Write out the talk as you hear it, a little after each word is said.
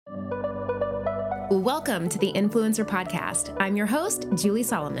Welcome to the Influencer Podcast. I'm your host, Julie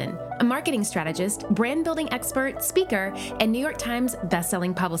Solomon, a marketing strategist, brand building expert, speaker, and New York Times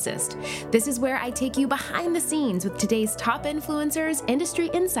bestselling publicist. This is where I take you behind the scenes with today's top influencers, industry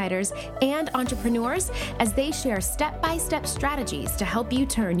insiders, and entrepreneurs as they share step-by-step strategies to help you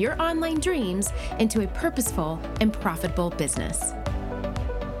turn your online dreams into a purposeful and profitable business.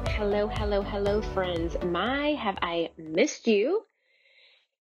 Hello, friends. Have I missed you?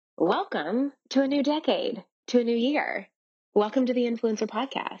 Welcome to a new decade, to a new year. Welcome to the Influencer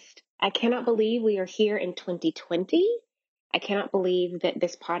Podcast. I cannot believe we are here in 2020. I cannot believe that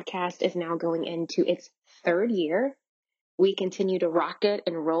this podcast is now going into its third year. We continue to rock it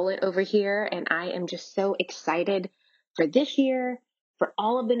and roll it over here, and I am just so excited for this year, for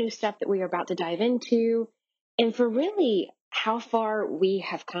all of the new stuff that we are about to dive into, and for really how far we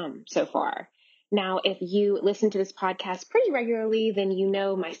have come so far. Now, if you listen to this podcast pretty regularly, then you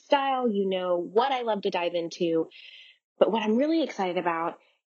know my style, you know what I love to dive into. But what I'm really excited about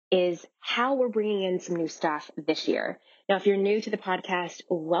is how we're bringing in some new stuff this year. Now, if you're new to the podcast,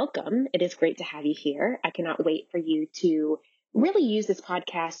 welcome. It is great to have you here. I cannot wait for you to really use this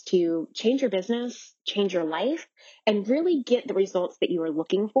podcast to change your business, change your life, and really get the results that you are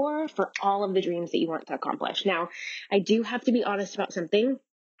looking for all of the dreams that you want to accomplish. Now, I do have to be honest about something.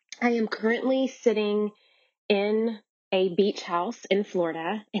 I am currently sitting in a beach house in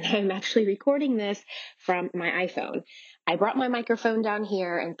Florida, and I'm actually recording this from my iPhone. I brought my microphone down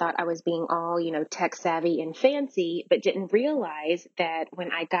here and thought I was being all, tech savvy and fancy, but didn't realize that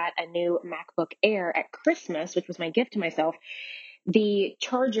when I got a new MacBook Air at Christmas, which was my gift to myself, the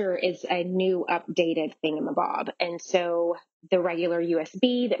charger is a new updated thingamabob. And so the regular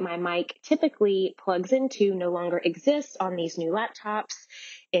USB that my mic typically plugs into no longer exists on these new laptops.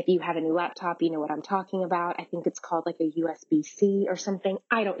 If you have a new laptop, you know what I'm talking about. I think it's called like a USB-C or something.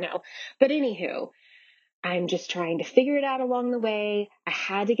 I don't know. But anywho, I'm just trying to figure it out along the way. I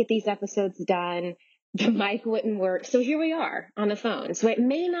had to get these episodes done. The mic wouldn't work. So here we are on the phone. So it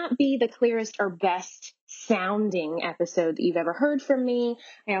may not be the clearest or best sounding episode that you've ever heard from me.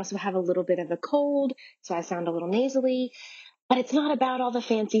 I also have a little bit of a cold, so I sound a little nasally. But it's not about all the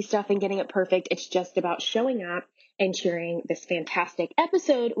fancy stuff and getting it perfect. It's just about showing up and sharing this fantastic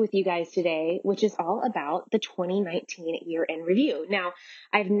episode with you guys today, which is all about the 2019 year-end review. Now,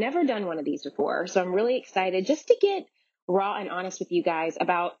 I've never done one of these before, so I'm really excited just to get raw and honest with you guys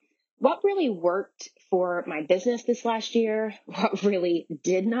about what really worked for my business this last year, what really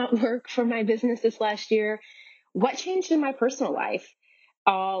did not work for my business this last year, what changed in my personal life,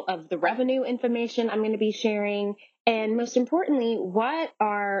 all of the revenue information I'm going to be sharing, and most importantly, what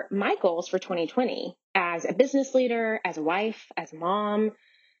are my goals for 2020 as a business leader, as a wife, as a mom,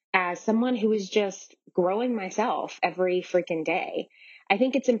 as someone who is just growing myself every freaking day. I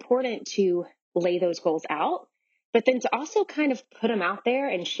think it's important to lay those goals out, but then to also kind of put them out there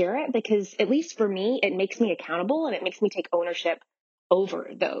and share it, because at least for me, it makes me accountable and it makes me take ownership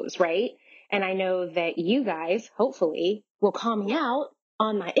over those, right? And I know that you guys, hopefully, will call me out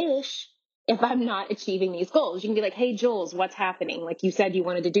on my ish if I'm not achieving these goals. You can be like, hey, Jules, what's happening? Like you said you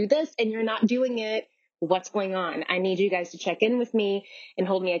wanted to do this and you're not doing it. What's going on? I need you guys to check in with me and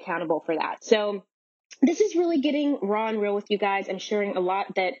hold me accountable for that. So this is really getting raw and real with you guys and sharing a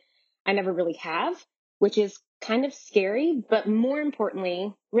lot that I never really have, which is kind of scary, but more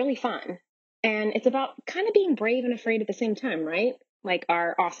importantly, really fun. And it's about kind of being brave and afraid at the same time, right? Like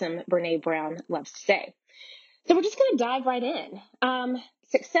our awesome Brene Brown loves to say. So we're just going to dive right in.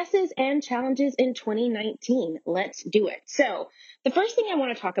 Successes and challenges in 2019. Let's do it. So the first thing I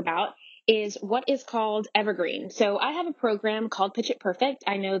want to talk about is what is called Evergreen. So I have a program called Pitch It Perfect.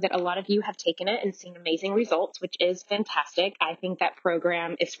 I know that a lot of you have taken it and seen amazing results, which is fantastic. I think that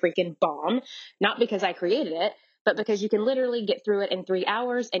program is freaking bomb, not because I created it, but because you can literally get through it in 3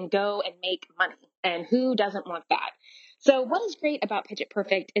 hours and go and make money. And who doesn't want that? So what is great about Pitch It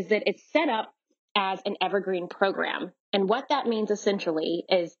Perfect is that it's set up as an evergreen program. And what that means essentially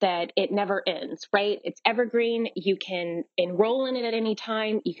is that it never ends, right? It's evergreen. You can enroll in it at any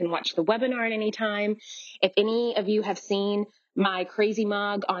time. You can watch the webinar at any time. If any of you have seen my crazy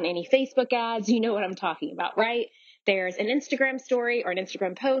mug on any Facebook ads, you know what I'm talking about, right? There's an Instagram story or an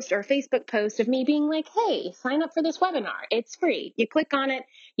Instagram post or a Facebook post of me being like, hey, sign up for this webinar. It's free. You click on it,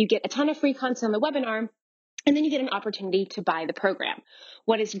 you get a ton of free content on the webinar, and then you get an opportunity to buy the program.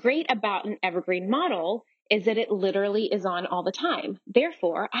 What is great about an evergreen model is that it literally is on all the time.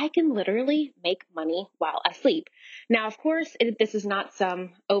 Therefore, I can literally make money while I sleep. Now, of course, this is not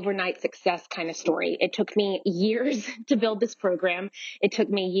some overnight success kind of story. It took me years to build this program. It took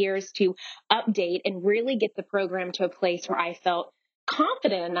me years to update and really get the program to a place where I felt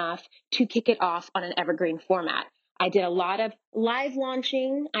confident enough to kick it off on an evergreen format. I did a lot of live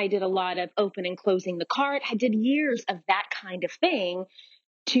launching. I did a lot of open and closing the cart. I did years of that kind of thing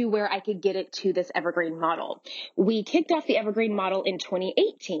to where I could get it to this evergreen model. We kicked off the evergreen model in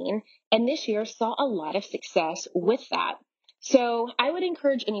 2018, and this year saw a lot of success with that. So I would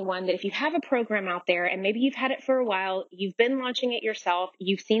encourage anyone that if you have a program out there and maybe you've had it for a while, you've been launching it yourself,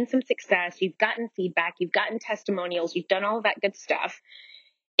 you've seen some success, you've gotten feedback, you've gotten testimonials, you've done all of that good stuff.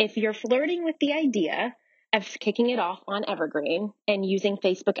 If you're flirting with the idea of kicking it off on Evergreen and using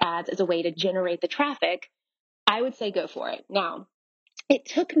Facebook ads as a way to generate the traffic, I would say go for it. Now, it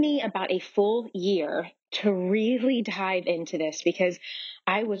took me about a full year to really dive into this because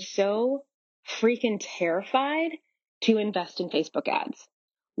I was so freaking terrified to invest in Facebook ads.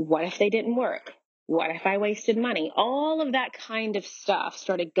 What if they didn't work? What if I wasted money? All of that kind of stuff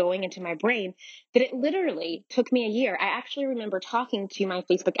started going into my brain that it literally took me a year. I actually remember talking to my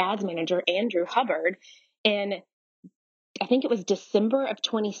Facebook ads manager, Andrew Hubbard, in I think it was December of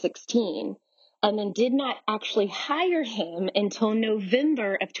 2016, and then did not actually hire him until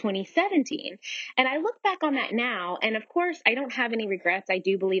November of 2017. And I look back on that now, and of course, I don't have any regrets. I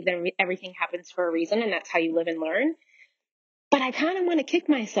do believe that everything happens for a reason, and that's how you live and learn. But I kind of want to kick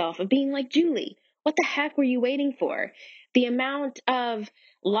myself of being like, Julie, what the heck were you waiting for? The amount of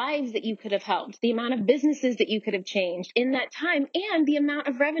lives that you could have helped, the amount of businesses that you could have changed in that time, and the amount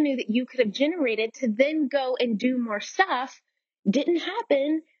of revenue that you could have generated to then go and do more stuff didn't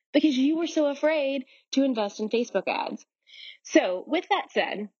happen because you were so afraid to invest in Facebook ads. So with that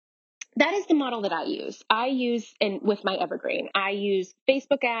said, that is the model that I use. With my Evergreen, I use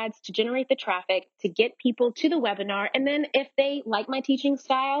Facebook ads to generate the traffic, to get people to the webinar. And then if they like my teaching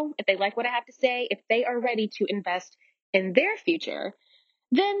style, if they like what I have to say, if they are ready to invest in their future,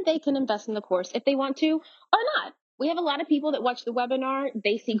 then they can invest in the course if they want to or not. We have a lot of people that watch the webinar.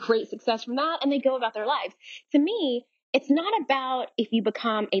 They see great success from that and they go about their lives. To me, it's not about if you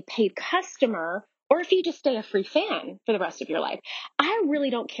become a paid customer or if you just stay a free fan for the rest of your life. I really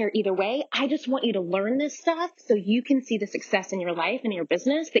don't care either way. I just want you to learn this stuff so you can see the success in your life and your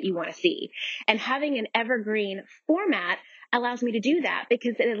business that you want to see. And having an evergreen format allows me to do that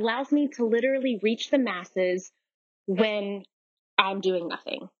because it allows me to literally reach the masses when I'm doing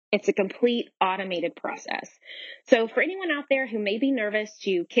nothing. It's a complete automated process. So for anyone out there who may be nervous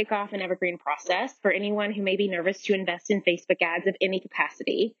to kick off an evergreen process, for anyone who may be nervous to invest in Facebook ads of any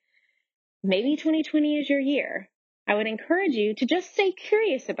capacity, maybe 2020 is your year. I would encourage you to just stay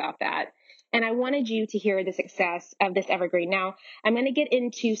curious about that. And I wanted you to hear the success of this evergreen. Now, I'm going to get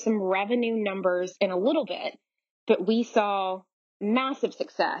into some revenue numbers in a little bit, but we saw massive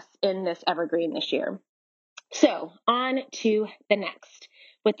success in this evergreen this year. So on to the next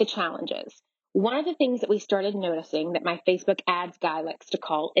with the challenges. One of the things that we started noticing that my Facebook ads guy likes to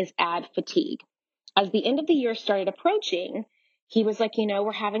call is ad fatigue. As the end of the year started approaching, he was like,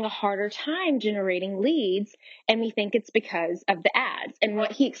 we're having a harder time generating leads, and we think it's because of the ads. And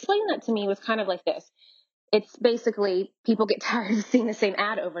what he explained that to me was kind of like this. It's basically people get tired of seeing the same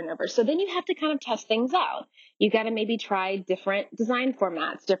ad over and over. So then you have to kind of test things out. You got to maybe try different design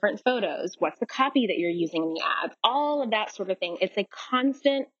formats, different photos. What's the copy that you're using in the ads? All of that sort of thing. It's a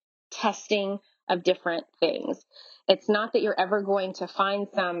constant testing of different things. It's not that you're ever going to find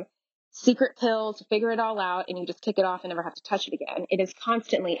some secret pill to figure it all out and you just kick it off and never have to touch it again. It is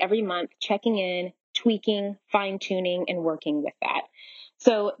constantly every month checking in, tweaking, fine tuning, and working with that.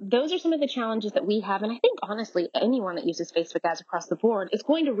 So those are some of the challenges that we have. And I think, honestly, anyone that uses Facebook ads across the board is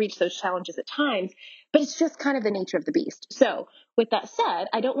going to reach those challenges at times, but it's just kind of the nature of the beast. So with that said,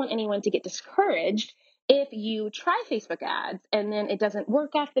 I don't want anyone to get discouraged if you try Facebook ads and then it doesn't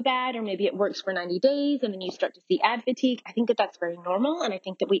work off the bat, or maybe it works for 90 days and then you start to see ad fatigue. I think that that's very normal. And I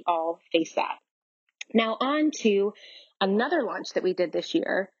think that we all face that. Now on to another launch that we did this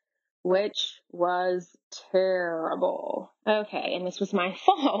year, which was terrible. Okay, and this was my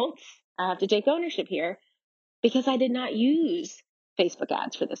fault. I have to take ownership here because I did not use Facebook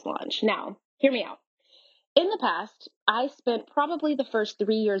ads for this launch. Now, hear me out. In the past, I spent probably the first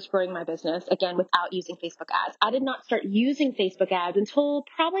 3 years growing my business, again, without using Facebook ads. I did not start using Facebook ads until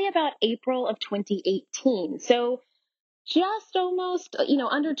probably about April of 2018. So just almost,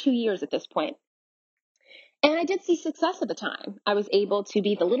 under 2 years at this point. And I did see success at the time. I was able to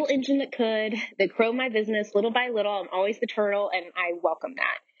be the little engine that grow my business little by little. I'm always the turtle, and I welcome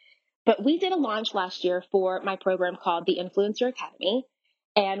that. But we did a launch last year for my program called the Influencer Academy,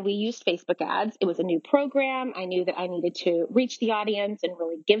 and we used Facebook ads. It was a new program. I knew that I needed to reach the audience and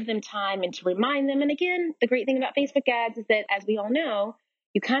really give them time and to remind them. And again, the great thing about Facebook ads is that, as we all know,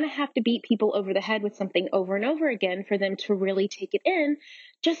 You kind of have to beat people over the head with something over and over again for them to really take it in,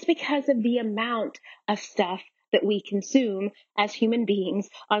 just because of the amount of stuff that we consume as human beings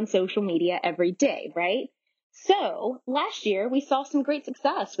on social media every day, right? So last year, we saw some great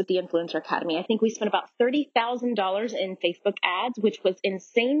success with the Influencer Academy. I think we spent about $30,000 in Facebook ads, which was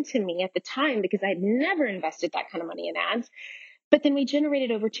insane to me at the time because I'd never invested that kind of money in ads. But then we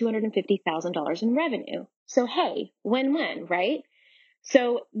generated over $250,000 in revenue. So hey, win-win, right?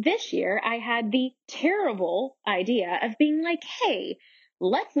 So this year I had the terrible idea of being like, hey,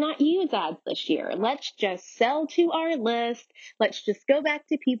 let's not use ads this year. Let's just sell to our list. Let's just go back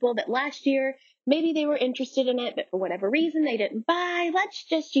to people that last year, maybe they were interested in it, but for whatever reason they didn't buy. Let's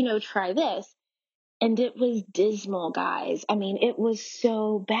just, try this. And it was dismal, guys. I mean, it was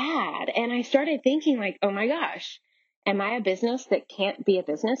so bad. And I started thinking like, oh my gosh, am I a business that can't be a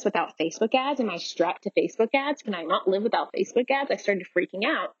business without Facebook ads? Am I strapped to Facebook ads? Can I not live without Facebook ads? I started freaking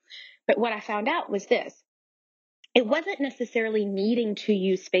out. But what I found out was this. It wasn't necessarily needing to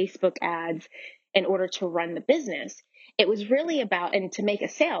use Facebook ads in order to run the business. It was really about, and to make a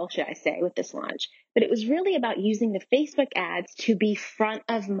sale, should I say, with this launch, but it was really about using the Facebook ads to be front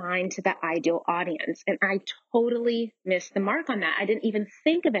of mind to the ideal audience. And I totally missed the mark on that. I didn't even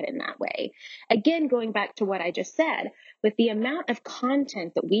think of it in that way. Again, going back to what I just said, with the amount of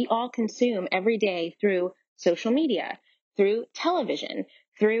content that we all consume every day through social media, through television,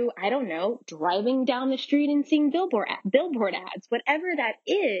 through, I don't know, driving down the street and seeing billboard ads, whatever that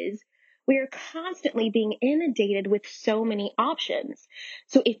is, we are constantly being inundated with so many options.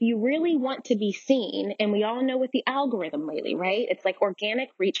 So if you really want to be seen, and we all know with the algorithm lately, right? It's like organic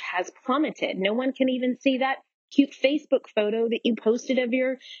reach has plummeted. No one can even see that cute Facebook photo that you posted of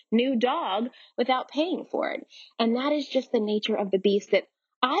your new dog without paying for it. And that is just the nature of the beast that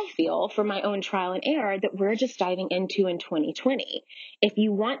I feel from my own trial and error that we're just diving into in 2020. If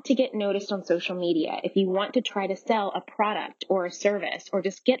you want to get noticed on social media, if you want to try to sell a product or a service or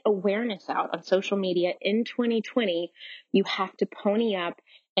just get awareness out on social media in 2020, you have to pony up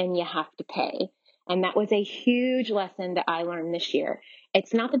and you have to pay. And that was a huge lesson that I learned this year.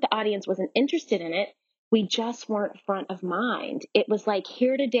 It's not that the audience wasn't interested in it. We just weren't front of mind. It was like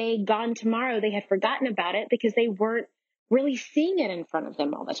here today, gone tomorrow. They had forgotten about it because they weren't really seeing it in front of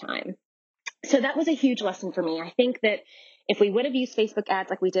them all the time. So that was a huge lesson for me. I think that if we would have used Facebook ads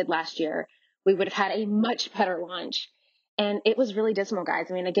like we did last year, we would have had a much better launch. And it was really dismal, guys.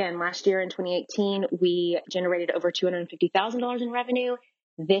 I mean, again, last year in 2018, we generated over $250,000 in revenue.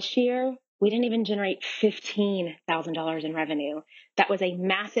 This year, we didn't even generate $15,000 in revenue. That was a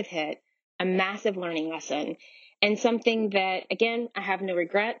massive hit, a massive learning lesson, and something that, again, I have no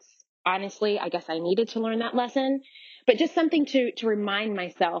regrets. Honestly, I guess I needed to learn that lesson, but just something to remind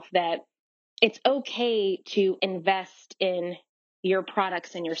myself that it's okay to invest in your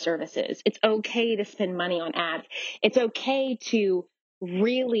products and your services. It's okay to spend money on ads. It's okay to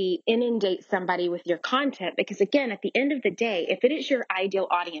really inundate somebody with your content because, again, at the end of the day, if it is your ideal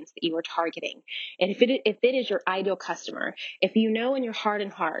audience that you are targeting, and if it is your ideal customer, if you know in your heart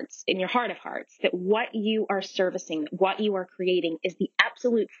of hearts that what you are servicing, what you are creating is the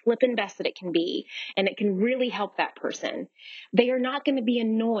absolute flippin' best that it can be, and it can really help that person, they are not going to be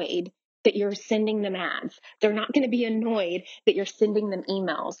annoyed that you're sending them ads. They're not going to be annoyed that you're sending them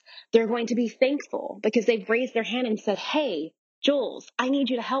emails. They're going to be thankful because they've raised their hand and said, hey, Jules, I need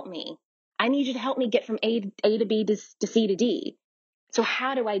you to help me. I need you to help me get from A to B to C to D. So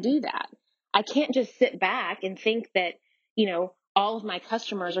how do I do that? I can't just sit back and think that, all of my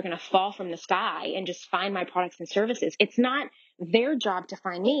customers are going to fall from the sky and just find my products and services. It's not their job to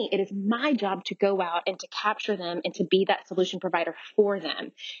find me. It is my job to go out and to capture them and to be that solution provider for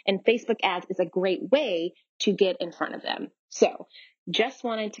them. And Facebook ads is a great way to get in front of them. So just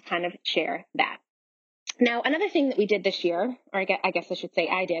wanted to kind of share that. Now, another thing that we did this year, or I guess I should say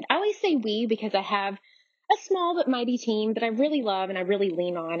I did. I always say we because I have a small but mighty team that I really love and I really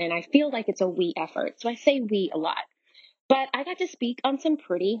lean on, and I feel like it's a we effort. So I say we a lot. But I got to speak on some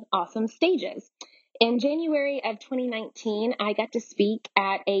pretty awesome stages. In January of 2019, I got to speak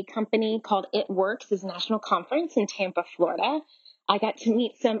at a company called It Works' national conference in Tampa, Florida. I got to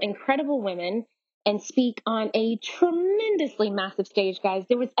meet some incredible women and speak on a tremendously massive stage, guys.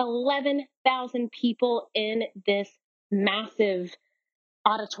 There was 11,000 people in this massive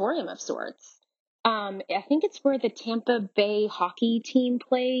auditorium of sorts. I think it's where the Tampa Bay hockey team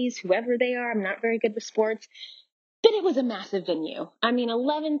plays, whoever they are. I'm not very good with sports. But it was a massive venue. I mean,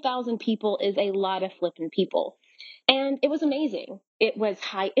 11,000 people is a lot of flipping people. And it was amazing. It was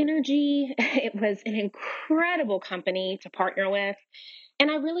high energy. It was an incredible company to partner with.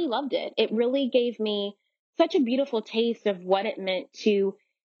 And I really loved it. It really gave me such a beautiful taste of what it meant to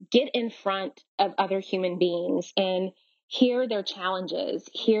get in front of other human beings and hear their challenges,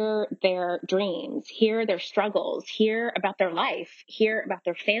 hear their dreams, hear their struggles, hear about their life, hear about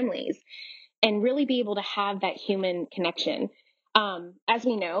their families, and really be able to have that human connection. As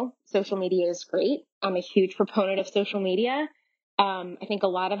we know, social media is great. I'm a huge proponent of social media. I think a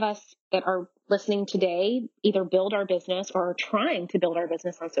lot of us that are listening today either build our business or are trying to build our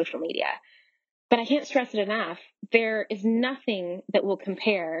business on social media. But I can't stress it enough. There is nothing that will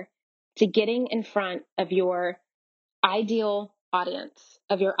compare to getting in front of your ideal audience,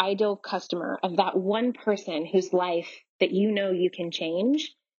 of your ideal customer, of that one person whose life that you know you can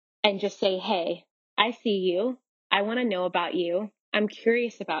change, and just say, hey, I see you. I want to know about you. I'm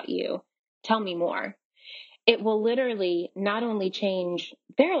curious about you. Tell me more. It will literally not only change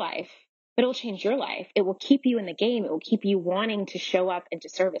their life, but it'll change your life. It will keep you in the game. It will keep you wanting to show up and to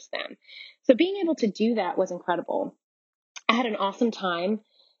service them. So being able to do that was incredible. I had an awesome time.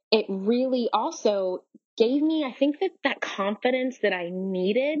 It really also gave me, I think, that confidence that I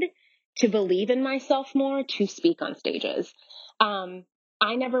needed to believe in myself more to speak on stages.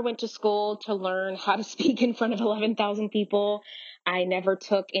 I never went to school to learn how to speak in front of 11,000 people. I never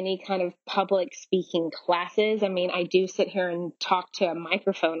took any kind of public speaking classes. I mean, I do sit here and talk to a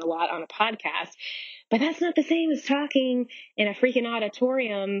microphone a lot on a podcast, but that's not the same as talking in a freaking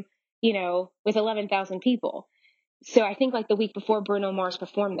auditorium, with 11,000 people. So I think like the week before Bruno Mars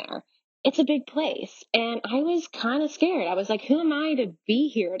performed there, it's a big place. And I was kind of scared. I was like, who am I to be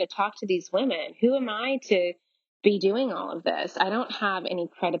here to talk to these women? Who am I to be doing all of this? I don't have any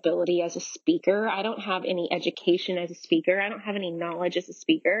credibility as a speaker. I don't have any education as a speaker. I don't have any knowledge as a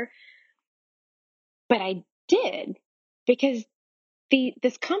speaker. But I did, because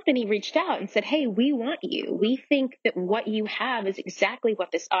this company reached out and said, hey, we want you. We think that what you have is exactly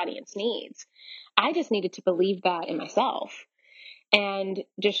what this audience needs. I just needed to believe that in myself. And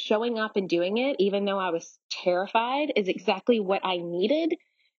just showing up and doing it, even though I was terrified, is exactly what I needed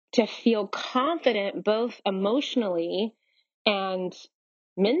to feel confident, both emotionally and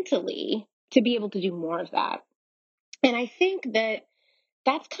mentally, to be able to do more of that. And I think that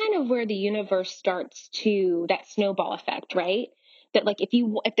that's kind of where the universe starts to, that snowball effect, right? That like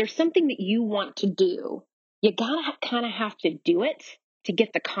if there's something that you want to do, you gotta kind of have to do it to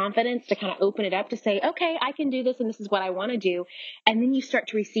get the confidence to kind of open it up to say, okay, I can do this and this is what I want to do. And then you start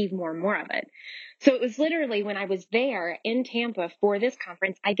to receive more and more of it. So it was literally when I was there in Tampa for this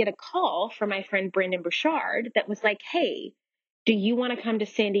conference, I get a call from my friend Brendon Burchard that was like, hey, do you want to come to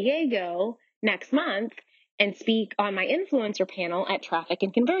San Diego next month and speak on my influencer panel at Traffic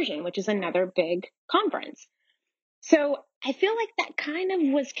and Conversion, which is another big conference? So I feel like that kind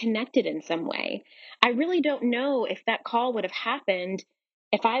of was connected in some way. I really don't know if that call would have happened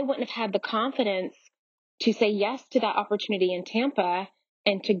if I wouldn't have had the confidence to say yes to that opportunity in Tampa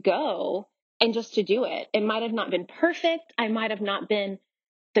and to go and just to do it. It might have not been perfect. I might have not been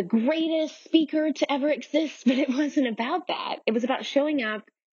the greatest speaker to ever exist, but it wasn't about that. It was about showing up,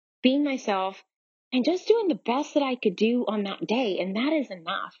 being myself, and just doing the best that I could do on that day. And that is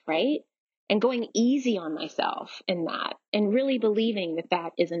enough, right? And going easy on myself in that, and really believing that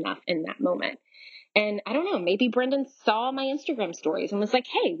that is enough in that moment. And I don't know, maybe Brendon saw my Instagram stories and was like,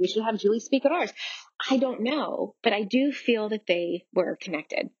 hey, we should have Julie speak at ours. I don't know, but I do feel that they were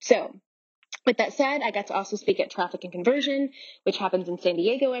connected. So with that said, I got to also speak at Traffic and Conversion, which happens in San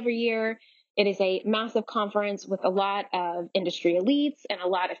Diego every year. It is a massive conference with a lot of industry elites and a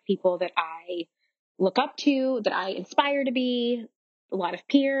lot of people that I look up to, that I inspire to be, a lot of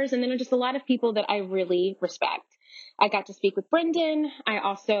peers, and then just a lot of people that I really respect. I got to speak with Brendon. I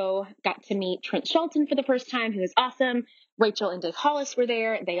also got to meet Trent Shelton for the first time, who was awesome. Rachel and Dave Hollis were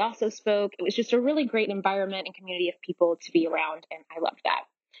there. They also spoke. It was just a really great environment and community of people to be around, and I loved that.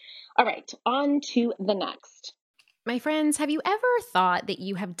 All right, on to the next. My friends, have you ever thought that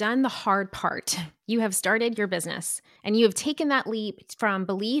you have done the hard part? You have started your business and you have taken that leap from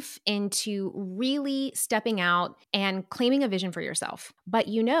belief into really stepping out and claiming a vision for yourself. But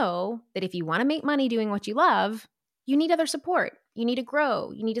you know that if you want to make money doing what you love, you need other support. You need to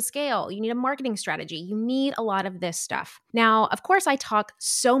grow. You need to scale. You need a marketing strategy. You need a lot of this stuff. Now, of course, I talk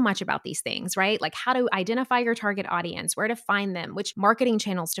so much about these things, right? Like how to identify your target audience, where to find them, which marketing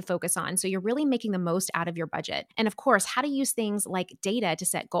channels to focus on. So you're really making the most out of your budget. And of course, how to use things like data to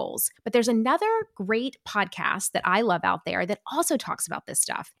set goals. But there's another great podcast that I love out there that also talks about this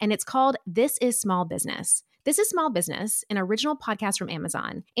stuff. And it's called This is Small Business. This is Small Business, an original podcast from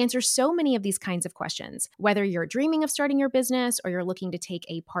Amazon, answers so many of these kinds of questions. Whether you're dreaming of starting your business or you're looking to take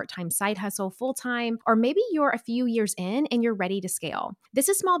a part-time side hustle full-time, or maybe you're a few years in and you're ready to scale. This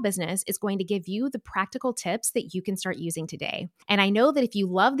is Small Business is going to give you the practical tips that you can start using today. And I know that if you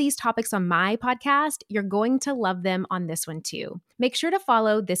love these topics on my podcast, you're going to love them on this one too. Make sure to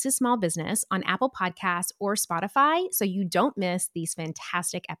follow This is Small Business on Apple Podcasts or Spotify so you don't miss these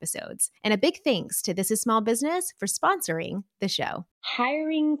fantastic episodes. And a big thanks to This is Small Business for sponsoring the show.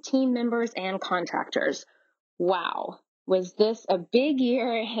 Hiring team members and contractors. Wow, was this a big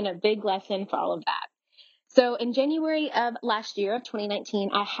year and a big lesson for all of that? So in January of last year, of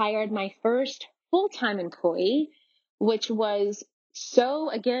 2019, I hired my first full-time employee, which was so,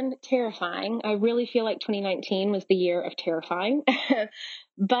 again, terrifying. I really feel like 2019 was the year of terrifying,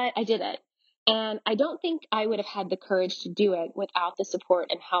 but I did it. And I don't think I would have had the courage to do it without the support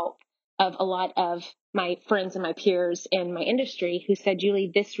and help of a lot of my friends and my peers in my industry who said,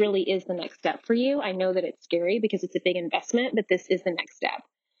 Julie, this really is the next step for you. I know that it's scary because it's a big investment, but this is the next step.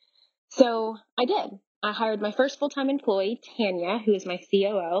 So I did. I hired my first full-time employee, Tanya, who is my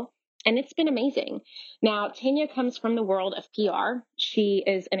COO, and it's been amazing. Now, Tanya comes from the world of PR. She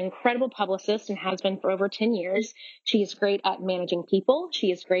is an incredible publicist and has been for over 10 years. She is great at managing people. She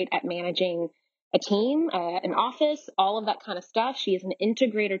is great at managing a team, an office, all of that kind of stuff. She is an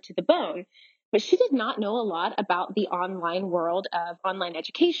integrator to the bone, but she did not know a lot about the online world of online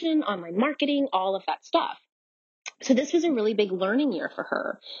education, online marketing, all of that stuff. So this was a really big learning year for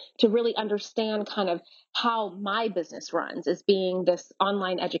her to really understand kind of how my business runs as being this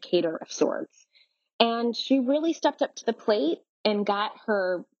online educator of sorts. And she really stepped up to the plate and got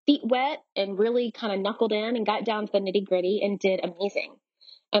her feet wet and really kind of knuckled in and got down to the nitty gritty and did amazing.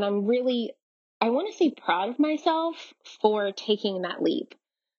 And I want to say proud of myself for taking that leap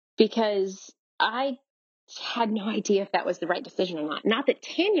because I had no idea if that was the right decision or not. Not that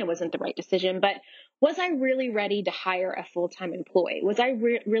Tanya wasn't the right decision, but was I really ready to hire a full-time employee? Was I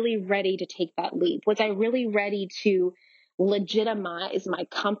really ready to take that leap? Was I really ready to legitimize my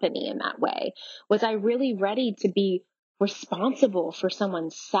company in that way? Was I really ready to be responsible for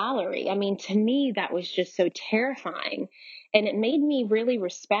someone's salary? I mean, to me, that was just so terrifying. And it made me really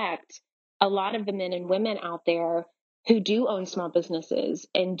respect a lot of the men and women out there who do own small businesses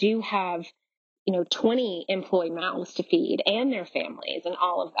and do have 20 employee mouths to feed and their families and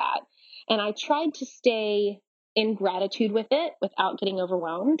all of that. And I tried to stay in gratitude with it without getting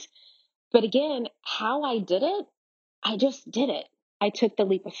overwhelmed. But again, how I did it, I just did it. I took the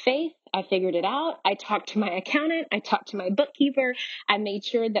leap of faith. I figured it out. I talked to my accountant. I talked to my bookkeeper. I made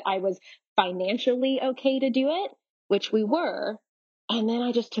sure that I was financially okay to do it, which we were. And then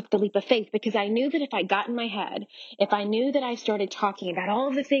I just took the leap of faith because I knew that if I got in my head, if I knew that I started talking about all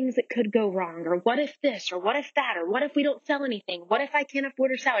of the things that could go wrong, or what if this, or what if that, or what if we don't sell anything, what if I can't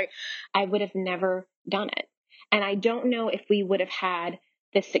afford her salary, I would have never done it. And I don't know if we would have had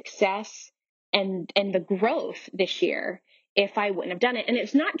the success and the growth this year if I wouldn't have done it. And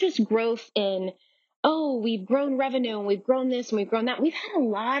it's not just growth in, oh, we've grown revenue and we've grown this and we've grown that. We've had a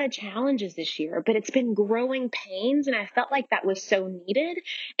lot of challenges this year, but it's been growing pains. And I felt like that was so needed.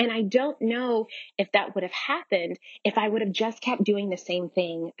 And I don't know if that would have happened if I would have just kept doing the same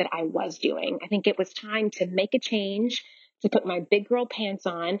thing that I was doing. I think it was time to make a change, to put my big girl pants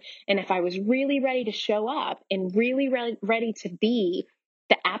on. And if I was really ready to show up and really ready to be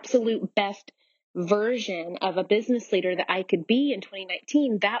the absolute best version of a business leader that I could be in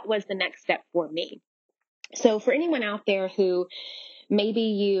 2019, that was the next step for me. So for anyone out there who maybe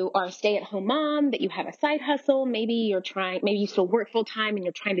you are a stay-at-home mom, that you have a side hustle, maybe you still work full-time and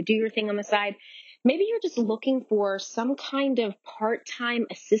you're trying to do your thing on the side. Maybe you're just looking for some kind of part-time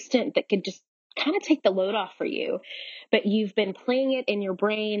assistant that could just kind of take the load off for you, but you've been playing it in your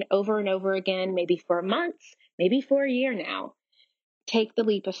brain over and over again, maybe for months, maybe for a year now. Take the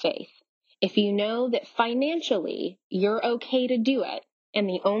leap of faith. If you know that financially you're okay to do it, and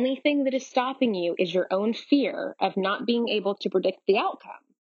the only thing that is stopping you is your own fear of not being able to predict the outcome,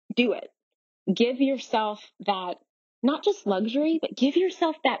 do it. Give yourself that, not just luxury, but give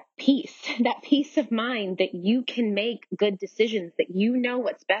yourself that peace of mind that you can make good decisions, that you know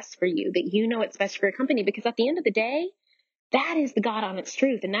what's best for you, that you know what's best for your company. Because at the end of the day, that is the God honest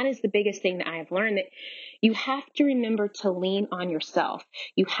truth. And that is the biggest thing that I have learned, that you have to remember to lean on yourself.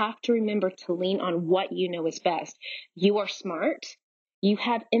 You have to remember to lean on what you know is best. You are smart. You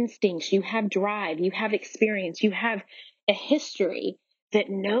have instincts. You have drive. You have experience. You have a history that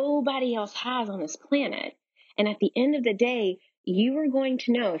nobody else has on this planet. And at the end of the day, you are going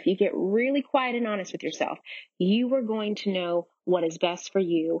to know, if you get really quiet and honest with yourself, you are going to know what is best for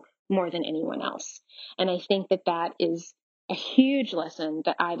you more than anyone else. And I think that that is a huge lesson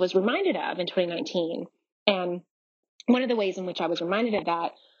that I was reminded of in 2019. And one of the ways in which I was reminded of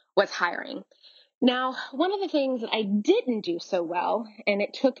that was hiring. Now, one of the things that I didn't do so well, and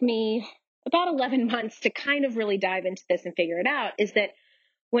it took me about 11 months to kind of really dive into this and figure it out, is that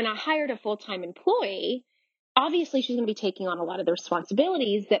when I hired a full-time employee, obviously she's going to be taking on a lot of the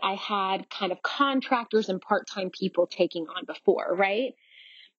responsibilities that I had kind of contractors and part-time people taking on before, right?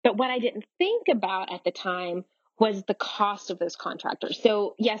 But what I didn't think about at the time was the cost of those contractors.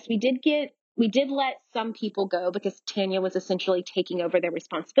 So yes, we did let some people go because Tanya was essentially taking over their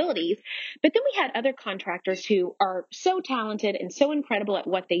responsibilities. But then we had other contractors who are so talented and so incredible at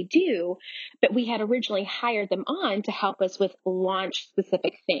what they do, but we had originally hired them on to help us with launch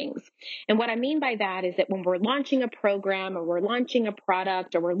specific things. And what I mean by that is that when we're launching a program or we're launching a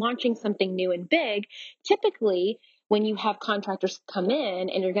product or we're launching something new and big, typically when you have contractors come in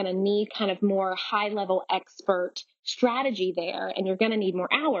and you're going to need kind of more high level expert strategy there and you're going to need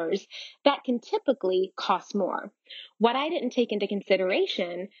more hours, that can typically cost more. What I didn't take into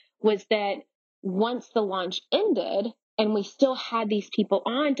consideration was that once the launch ended and we still had these people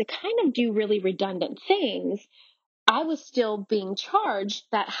on to kind of do really redundant things, I was still being charged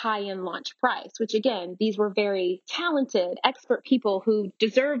that high-end launch price, which again, these were very talented, expert people who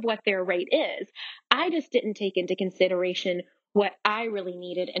deserve what their rate is. I just didn't take into consideration what I really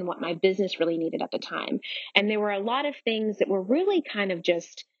needed and what my business really needed at the time. And there were a lot of things that were really kind of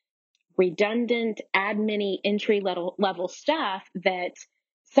just redundant, admin-y, entry-level stuff that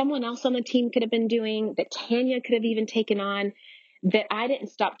someone else on the team could have been doing, that Tanya could have even taken on, that I didn't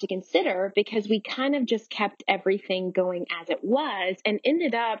stop to consider because we kind of just kept everything going as it was and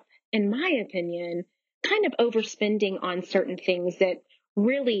ended up, in my opinion, kind of overspending on certain things that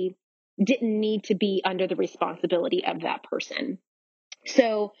really didn't need to be under the responsibility of that person.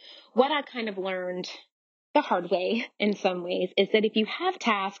 So what I kind of learned the hard way in some ways is that if you have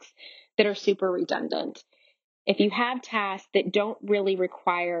tasks that are super redundant, if you have tasks that don't really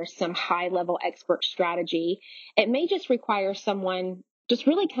require some high level expert strategy, it may just require someone just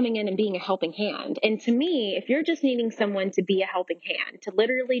really coming in and being a helping hand. And to me, if you're just needing someone to be a helping hand, to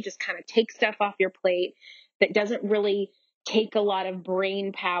literally just kind of take stuff off your plate that doesn't really take a lot of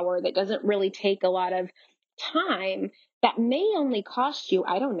brain power, that doesn't really take a lot of time, that may only cost you,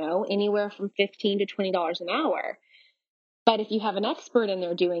 I don't know, anywhere from $15 to $20 an hour. But if you have an expert in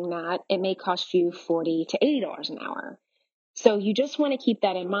there doing that, it may cost you $40 to $80 an hour. So you just want to keep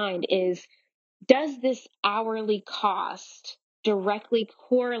that in mind is, does this hourly cost directly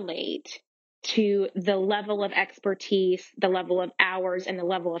correlate to the level of expertise, the level of hours, and the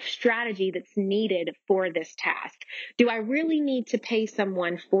level of strategy that's needed for this task? Do I really need to pay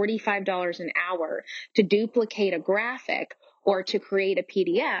someone $45 an hour to duplicate a graphic or to create a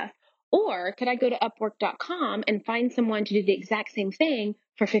PDF? Or could I go to Upwork.com and find someone to do the exact same thing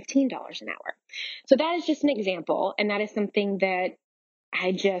for $15 an hour? So that is just an example. And that is something that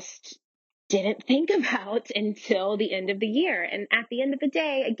I just didn't think about until the end of the year. And at the end of the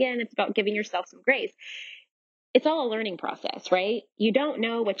day, again, it's about giving yourself some grace. It's all a learning process, right? You don't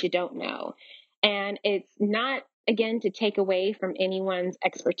know what you don't know. And it's not, again, to take away from anyone's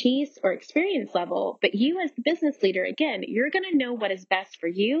expertise or experience level, but you as the business leader, again, you're going to know what is best for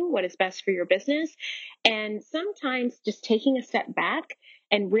you, what is best for your business. And sometimes just taking a step back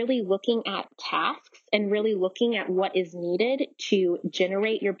and really looking at tasks and really looking at what is needed to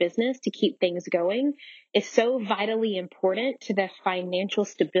generate your business to keep things going is so vitally important to the financial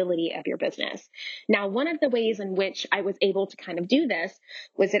stability of your business. Now, one of the ways in which I was able to kind of do this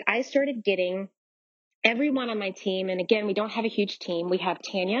was that I started getting everyone on my team. And again, we don't have a huge team. We have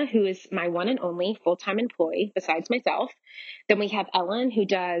Tanya, who is my one and only full-time employee besides myself. Then we have Ellen, who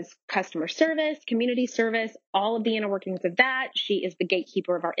does customer service, community service, all of the inner workings of that. She is the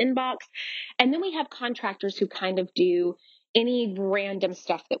gatekeeper of our inbox. And then we have contractors who kind of do any random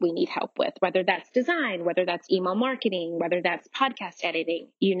stuff that we need help with, whether that's design, whether that's email marketing, whether that's podcast editing,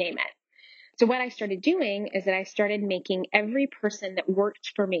 you name it. So what I started doing is that I started making every person that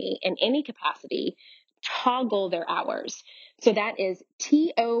worked for me in any capacity toggle their hours. So that is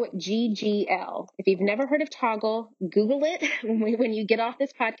TOGGL. If you've never heard of Toggle, Google it when you get off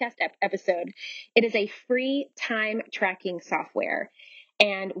this podcast episode. It is a free time tracking software.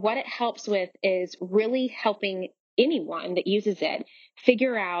 And what it helps with is really helping anyone that uses it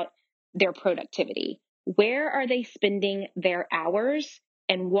figure out their productivity. Where are they spending their hours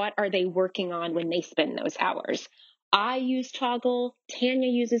and what are they working on when they spend those hours? I use Toggle, Tanya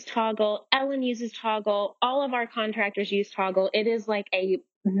uses Toggle, Ellen uses Toggle, all of our contractors use Toggle. It is like a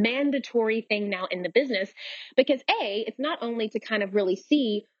mandatory thing now in the business because A, it's not only to kind of really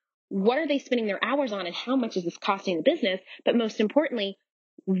see what are they spending their hours on and how much is this costing the business? But most importantly,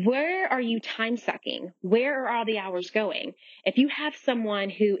 where are you time sucking? Where are all the hours going? If you have someone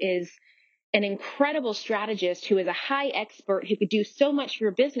who is an incredible strategist, who is a high expert, who could do so much for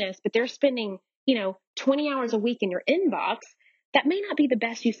your business, but they're spending, 20 hours a week in your inbox, that may not be the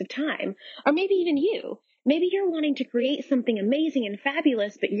best use of time. Or maybe even you. Maybe you're wanting to create something amazing and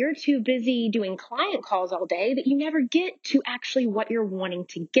fabulous, but you're too busy doing client calls all day that you never get to actually what you're wanting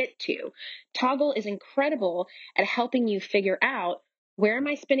to get to. Toggl is incredible at helping you figure out, where am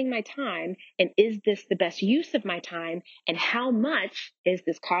I spending my time? And is this the best use of my time? And how much is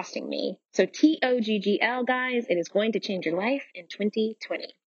this costing me? So TOGGL, guys, it is going to change your life in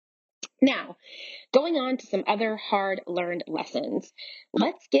 2020. Now, going on to some other hard learned lessons,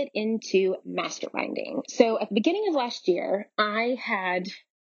 let's get into masterminding. So at the beginning of last year, I had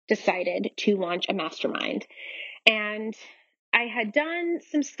decided to launch a mastermind, and I had done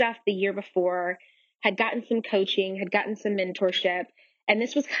some stuff the year before, had gotten some coaching, had gotten some mentorship, and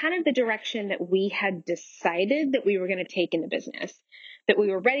this was kind of the direction that we had decided that we were going to take in the business, that we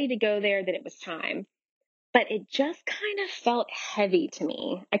were ready to go there, that it was time. But it just kind of felt heavy to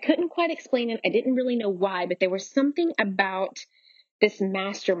me. I couldn't quite explain it. I didn't really know why, but there was something about this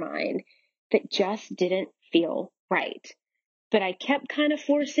mastermind that just didn't feel right. But I kept kind of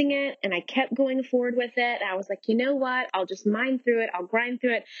forcing it, and I kept going forward with it. I was like, you know what? I'll just mind through it. I'll grind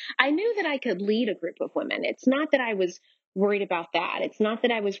through it. I knew that I could lead a group of women. It's not that I was worried about that. It's not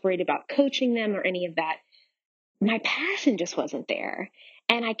that I was worried about coaching them or any of that. My passion just wasn't there.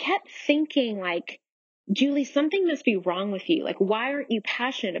 And I kept thinking, like, Julie, something must be wrong with you. Like, why aren't you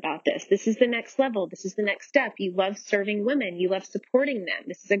passionate about this? This is the next level. This is the next step. You love serving women. You love supporting them.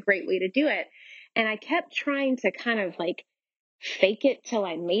 This is a great way to do it. And I kept trying to kind of like fake it till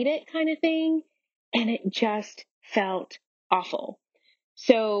I made it kind of thing. And it just felt awful.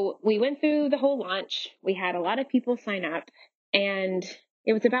 So we went through the whole launch. We had a lot of people sign up, and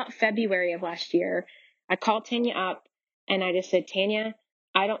it was about February of last year. I called Tanya up and I just said, Tanya,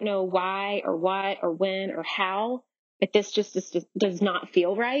 I don't know why or what or when or how, but this just does not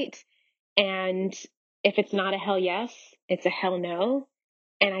feel right. And if it's not a hell yes, it's a hell no.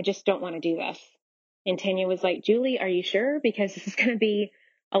 And I just don't want to do this. And Tanya was like, Julie, are you sure? Because this is going to be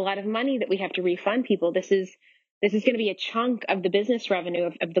a lot of money that we have to refund people. This is going to be a chunk of the business revenue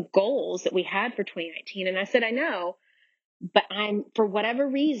of the goals that we had for 2019. And I said, I know, but for whatever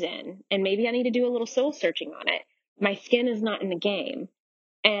reason, and maybe I need to do a little soul searching on it, my skin is not in the game.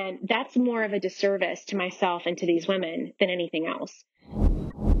 And that's more of a disservice to myself and to these women than anything else.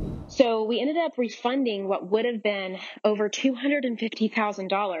 So we ended up refunding what would have been over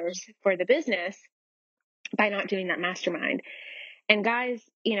 $250,000 for the business by not doing that mastermind. And guys,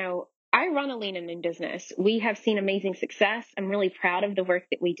 I run a lean and mean business. We have seen amazing success. I'm really proud of the work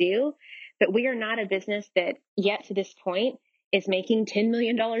that we do, but we are not a business that yet to this point is making $10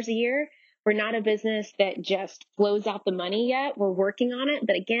 million a year. We're not a business that just flows out the money yet. We're working on it.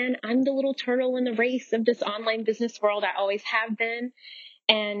 But again, I'm the little turtle in the race of this online business world. I always have been.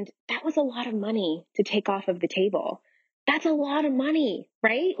 And that was a lot of money to take off of the table. That's a lot of money,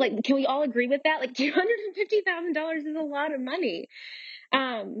 right? Like, can we all agree with that? Like $250,000 is a lot of money.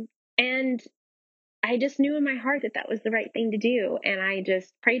 And I just knew in my heart that that was the right thing to do. And I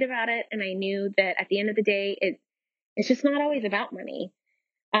just prayed about it. And I knew that at the end of the day, it's just not always about money.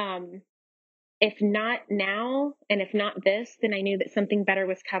 If not now, and if not this, then I knew that something better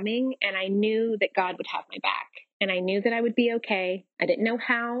was coming, and I knew that God would have my back, and I knew that I would be okay. I didn't know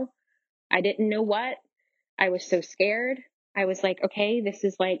how. I didn't know what. I was so scared. I was like, okay, this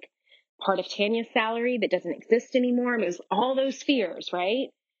is like part of Tanya's salary that doesn't exist anymore. It was all those fears, right?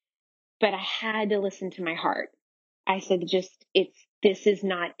 But I had to listen to my heart. I said, this is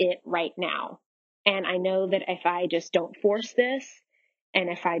not it right now. And I know that if I just don't force this, and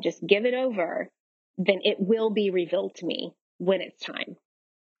if I just give it over, then it will be revealed to me when it's time.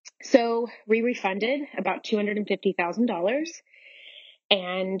 So we refunded about $250,000,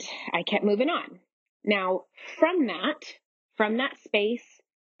 and I kept moving on. Now, from that space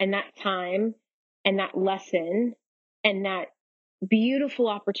and that time and that lesson and that beautiful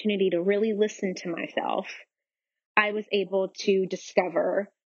opportunity to really listen to myself, I was able to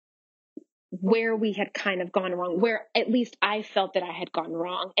discover where we had kind of gone wrong, where at least I felt that I had gone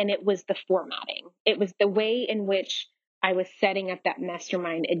wrong. And it was the formatting. It was the way in which I was setting up that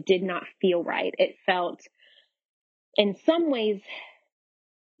mastermind. It did not feel right. It felt in some ways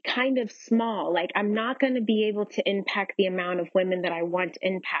kind of small. Like, I'm not going to be able to impact the amount of women that I want to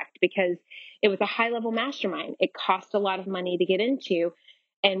impact, because it was a high level mastermind. It cost a lot of money to get into,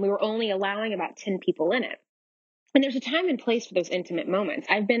 and we were only allowing about 10 people in it. And there's a time and place for those intimate moments.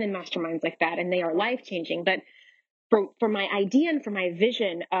 I've been in masterminds like that, and they are life-changing. But for my idea and for my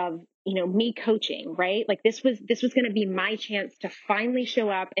vision of, me coaching, right? Like this was going to be my chance to finally show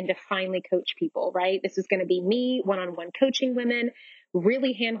up and to finally coach people, right? This was going to be me one-on-one coaching women,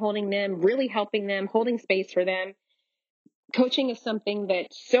 really hand-holding them, really helping them, holding space for them. Coaching is something that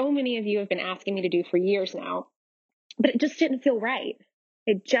so many of you have been asking me to do for years now, but it just didn't feel right.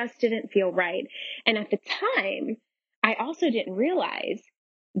 It just didn't feel right. And at the time, I also didn't realize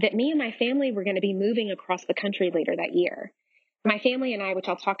that me and my family were going to be moving across the country later that year. My family and I, which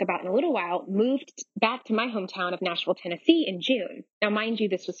I'll talk about in a little while, moved back to my hometown of Nashville, Tennessee in June. Now, mind you,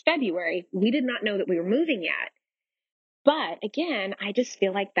 this was February. We did not know that we were moving yet. But again, I just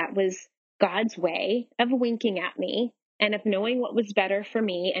feel like that was God's way of winking at me and of knowing what was better for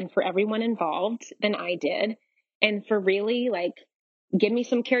me and for everyone involved than I did. And for really give me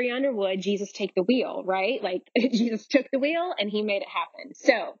some Carrie Underwood, Jesus take the wheel, right? Like Jesus took the wheel and he made it happen.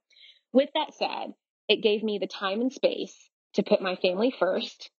 So with that said, it gave me the time and space to put my family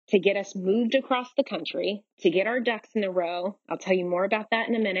first, to get us moved across the country, to get our ducks in a row. I'll tell you more about that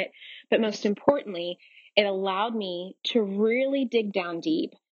in a minute. But most importantly, it allowed me to really dig down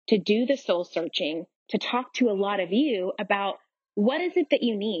deep, to do the soul searching, to talk to a lot of you about what is it that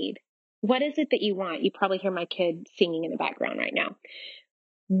you need? What is it that you want? You probably hear my kid singing in the background right now.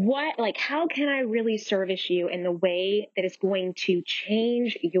 How can I really service you in the way that is going to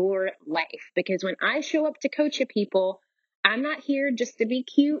change your life? Because when I show up to coach people, I'm not here just to be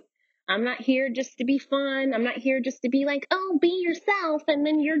cute. I'm not here just to be fun. I'm not here just to be like, oh, be yourself and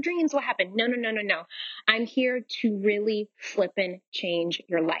then your dreams will happen. No, no, no, no, no. I'm here to really flippin' change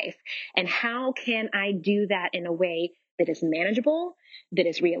your life. And how can I do that in a way that is manageable, that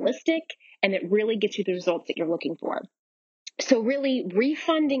is realistic, and that really gets you the results that you're looking for? So really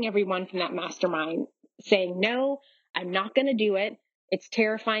refunding everyone from that mastermind, saying, no, I'm not going to do it. It's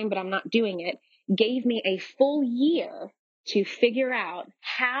terrifying, but I'm not doing it, gave me a full year to figure out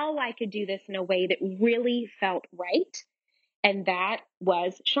how I could do this in a way that really felt right. And that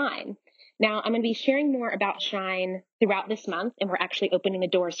was Shine. Now, I'm going to be sharing more about Shine throughout this month, and we're actually opening the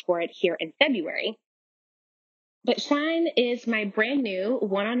doors for it here in February. But Shine is my brand new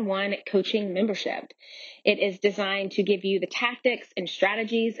one-on-one coaching membership. It is designed to give you the tactics and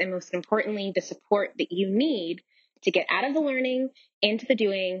strategies, and most importantly, the support that you need to get out of the learning into the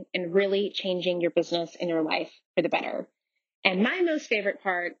doing and really changing your business and your life for the better. And my most favorite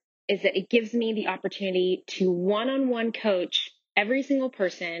part is that it gives me the opportunity to one-on-one coach every single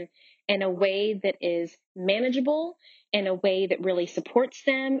person in a way that is manageable, in a way that really supports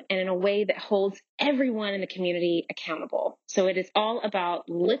them, and in a way that holds everyone in the community accountable. So it is all about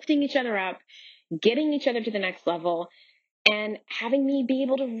lifting each other up, getting each other to the next level, and having me be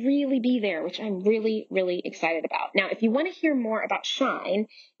able to really be there, which I'm really, really excited about. Now, if you want to hear more about Shine,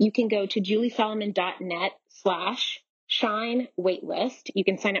 you can go to juliesolomon.net/Shine waitlist. You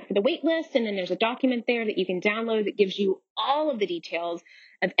can sign up for the waitlist, and then there's a document there that you can download that gives you all of the details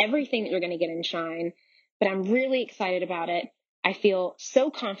of everything that you're going to get in Shine. But I'm really excited about it. I feel so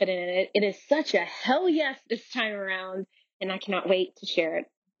confident in it. It is such a hell yes this time around, and I cannot wait to share it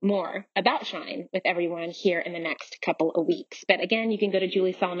more about Shine with everyone here in the next couple of weeks. But again, you can go to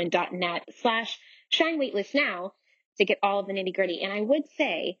juliesolomon.net/Shine waitlist now to get all of the nitty gritty. And I would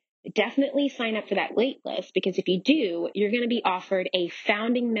say definitely sign up for that waitlist, because if you do, you're going to be offered a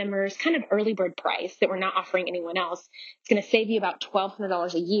founding members kind of early bird price that we're not offering anyone else. It's going to save you about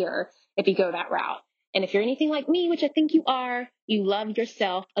 $1,200 a year if you go that route. And if you're anything like me, which I think you are, you love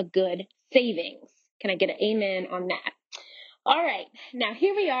yourself a good savings. Can I get an amen on that? All right, now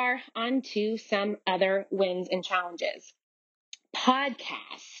here we are on to some other wins and challenges.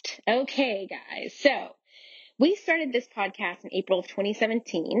 Podcast. Okay, guys. So we started this podcast in April of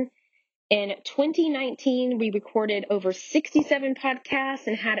 2017. In 2019, we recorded over 67 podcasts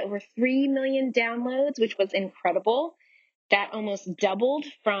and had over 3 million downloads, which was incredible. That almost doubled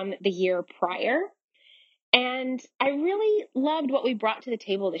from the year prior. And I really loved what we brought to the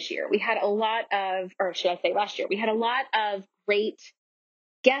table this year. We had a lot of, or should I say last year, we had a lot of great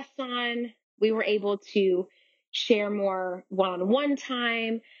guests on. We were able to share more one-on-one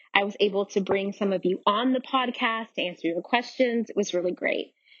time. I was able to bring some of you on the podcast to answer your questions. It was really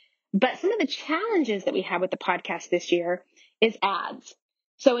great. But some of the challenges that we had with the podcast this year is ads.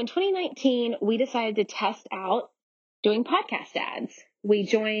 So in 2019, we decided to test out doing podcast ads. We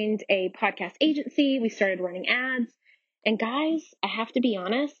joined a podcast agency. We started running ads. And guys, I have to be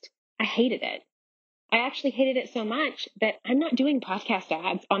honest, I hated it. I actually hated it so much that I'm not doing podcast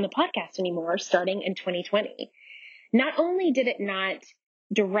ads on the podcast anymore starting in 2020. Not only did it not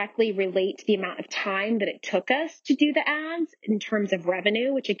directly relate to the amount of time that it took us to do the ads in terms of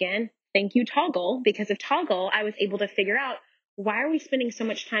revenue, which again, thank you, Toggle. Because of Toggle, I was able to figure out, why are we spending so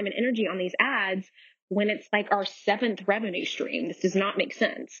much time and energy on these ads when it's like our 7th revenue stream? This does not make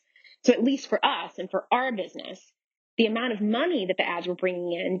sense. So at least for us and for our business, the amount of money that the ads were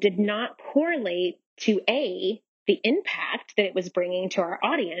bringing in did not correlate to A, the impact that it was bringing to our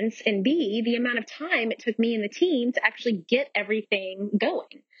audience, and B, the amount of time it took me and the team to actually get everything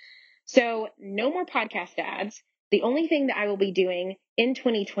going. So no more podcast ads. The only thing that I will be doing in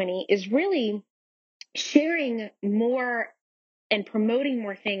 2020 is really sharing more and promoting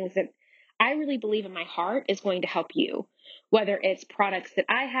more things that I really believe in my heart is going to help you, whether it's products that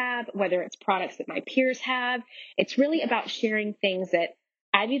I have, whether it's products that my peers have. It's really about sharing things that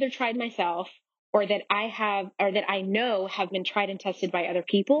I've either tried myself or that I have, or that I know have been tried and tested by other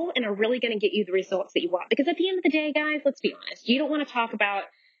people and are really going to get you the results that you want. Because at the end of the day, guys, let's be honest, you don't want to talk about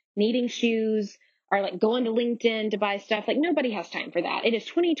needing shoes or like going to LinkedIn to buy stuff. Like, nobody has time for that. It is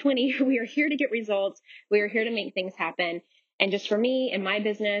 2020. We are here to get results. We are here to make things happen. And just for me and my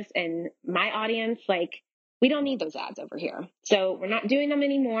business and my audience, like, we don't need those ads over here. So we're not doing them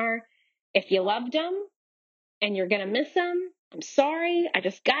anymore. If you loved them and you're going to miss them, I'm sorry. I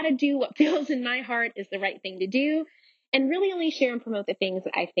just got to do what feels in my heart is the right thing to do, and really only share and promote the things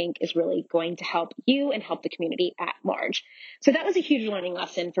that I think is really going to help you and help the community at large. So that was a huge learning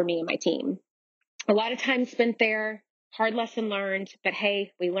lesson for me and my team. A lot of time spent there, hard lesson learned, but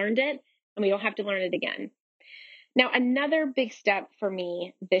hey, we learned it and we don't have to learn it again. Now, another big step for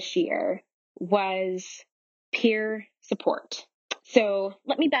me this year was peer support. So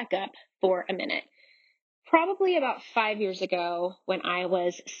let me back up for a minute. Probably about 5 years ago, when I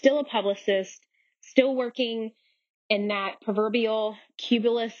was still a publicist, still working in that proverbial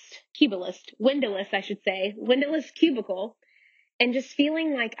windowless cubicle, and just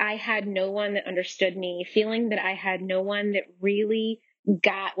feeling like I had no one that understood me, feeling that I had no one that really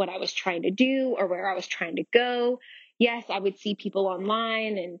got what I was trying to do or where I was trying to go. Yes, I would see people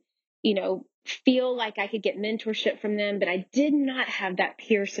online and, feel like I could get mentorship from them, but I did not have that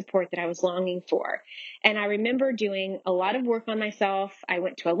peer support that I was longing for. And I remember doing a lot of work on myself. I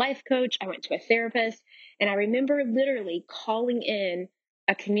went to a life coach, I went to a therapist, and I remember literally calling in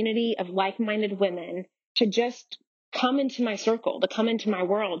a community of like-minded women to just come into my circle, to come into my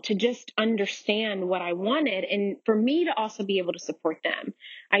world, to just understand what I wanted, and for me to also be able to support them.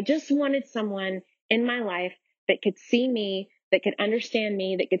 I just wanted someone in my life that could see me, that could understand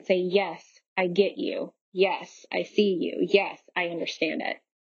me, that could say, yes, I get you. Yes, I see you. Yes, I understand it.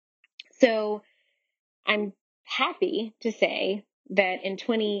 So I'm happy to say that in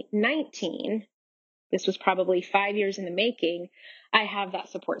 2019, this was probably 5 years in the making, I have that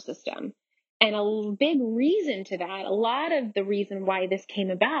support system. And a big reason to that, a lot of the reason why this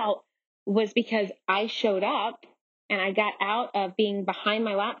came about was because I showed up and I got out of being behind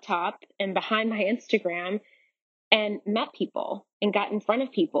my laptop and behind my Instagram and met people and got in front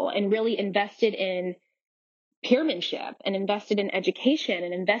of people and really invested in peermanship and invested in education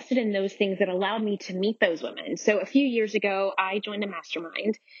and invested in those things that allowed me to meet those women. So a few years ago, I joined a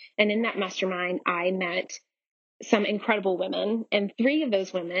mastermind, and in that mastermind, I met some incredible women, and 3 of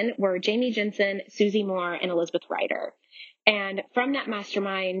those women were Jamie Jensen, Susie Moore, and Elizabeth Ryder. And from that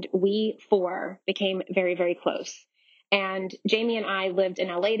mastermind, we 4 became very, very close. And Jamie and I lived in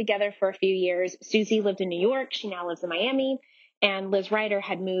LA together for a few years. Susie lived in New York. She now lives in Miami. And Liz Ryder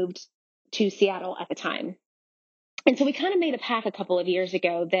had moved to Seattle at the time. And so we kind of made a pact a couple of years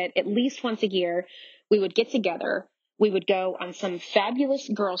ago that at least once a year, we would get together. We would go on some fabulous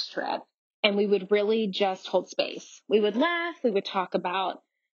girls trip, and we would really just hold space. We would laugh. We would talk about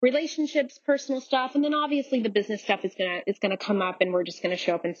relationships, personal stuff. And then obviously the business stuff is going to come up, and we're just going to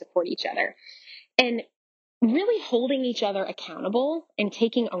show up and support each other. And really holding each other accountable and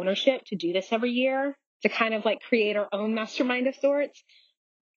taking ownership to do this every year, to kind of like create our own mastermind of sorts,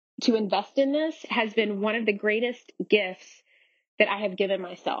 to invest in this has been one of the greatest gifts that I have given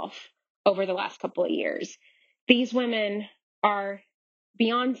myself over the last couple of years. These women are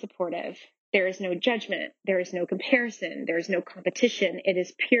beyond supportive. There is no judgment. There is no comparison. There is no competition. It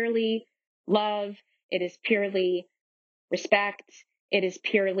is purely love. It is purely respect. It is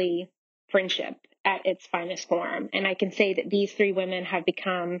purely friendship at its finest form. And I can say that these 3 women have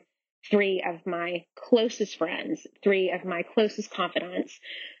become 3 of my closest friends, 3 of my closest confidants.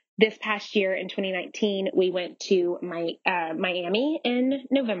 This past year in 2019, we went to Miami in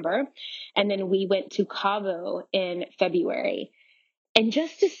November, and then we went to Cabo in February. And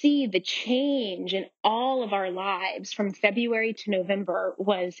just to see the change in all of our lives from February to November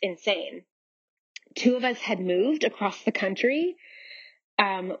was insane. 2 of us had moved across the country.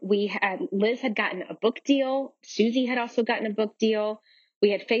 Liz had gotten a book deal. Susie had also gotten a book deal.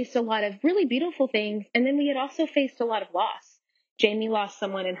 We had faced a lot of really beautiful things. And then we had also faced a lot of loss. Jamie lost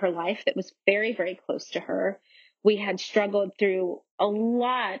someone in her life that was very, very close to her. We had struggled through a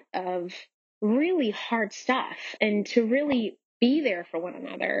lot of really hard stuff, and to really be there for one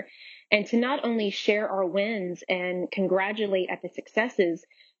another and to not only share our wins and congratulate at the successes,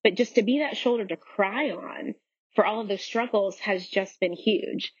 but just to be that shoulder to cry on for all of those struggles has just been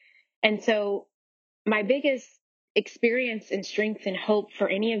huge. And so my biggest experience and strength and hope for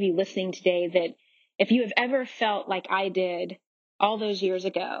any of you listening today, that if you have ever felt like I did all those years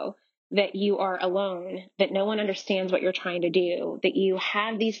ago, that you are alone, that no one understands what you're trying to do, that you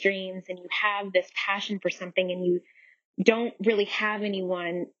have these dreams and you have this passion for something and you don't really have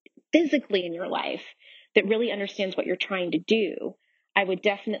anyone physically in your life that really understands what you're trying to do, I would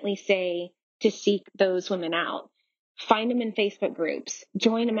definitely say to seek those women out. Find them in Facebook groups,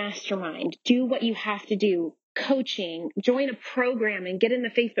 join a mastermind, do what you have to do, coaching, join a program and get in the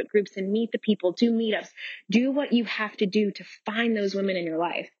Facebook groups and meet the people, do meetups, do what you have to do to find those women in your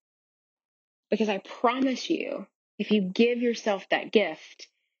life. Because I promise you, if you give yourself that gift,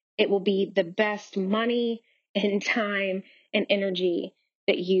 it will be the best money and time and energy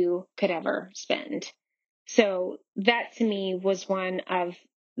that you could ever spend. So that to me was one of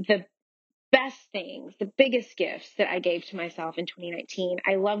the best things, the biggest gifts that I gave to myself in 2019.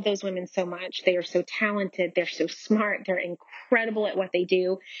 I love those women so much. They are so talented. They're so smart. They're incredible at what they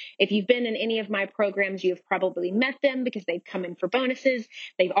do. If you've been in any of my programs, you've probably met them because they've come in for bonuses.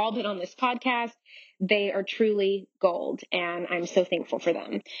 They've all been on this podcast. They are truly gold, and I'm so thankful for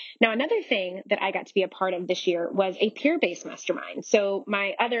them. Now, another thing that I got to be a part of this year was a peer-based mastermind. So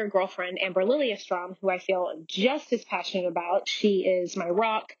my other girlfriend, Amber Lilia Strom, who I feel just as passionate about, she is my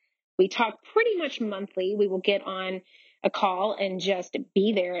rock. We talk pretty much monthly. We will get on a call and just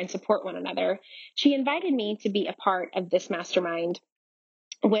be there and support one another. She invited me to be a part of this mastermind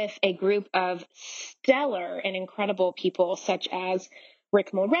with a group of stellar and incredible people such as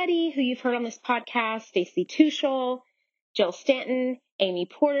Rick Mulready, who you've heard on this podcast, Stacey Tuschel, Jill Stanton, Amy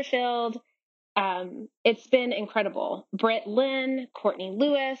Porterfield. It's been incredible. Britt Lynn, Courtney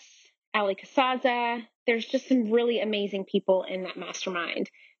Lewis, Ali Casaza. There's just some really amazing people in that mastermind.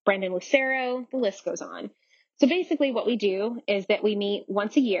 Brandon Lucero, the list goes on. So basically what we do is that we meet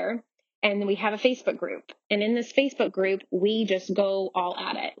once a year and we have a Facebook group. And in this Facebook group, we just go all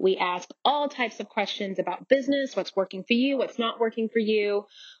at it. We ask all types of questions about business, what's working for you, what's not working for you,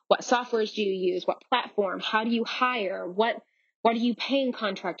 what softwares do you use, what platform, how do you hire, what are you paying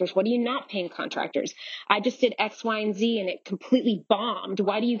contractors? What are you not paying contractors? I just did X, Y, and Z and it completely bombed.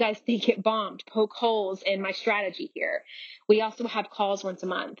 Why do you guys think it bombed? Poke holes in my strategy here. We also have calls once a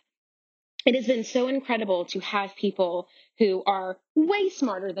month. It has been so incredible to have people who are way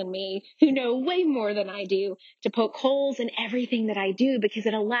smarter than me, who know way more than I do, to poke holes in everything that I do, because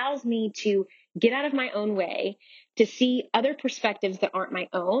it allows me to get out of my own way, to see other perspectives that aren't my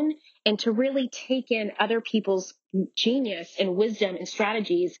own, and to really take in other people's genius and wisdom and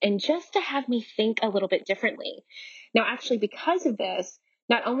strategies, and just to have me think a little bit differently. Now, actually, because of this,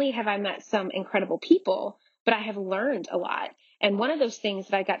 not only have I met some incredible people, but I have learned a lot. And one of those things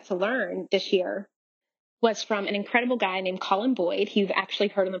that I got to learn this year was from an incredible guy named Colin Boyd, who you've actually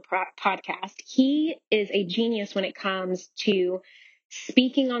heard on the podcast. He is a genius when it comes to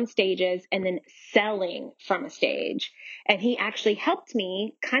speaking on stages and then selling from a stage. And he actually helped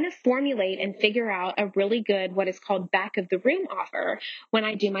me kind of formulate and figure out a really good, what is called back of the room offer when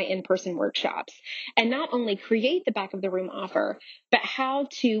I do my in-person workshops. And not only create the back of the room offer, but how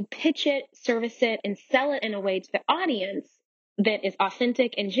to pitch it, service it, and sell it in a way to the audience that is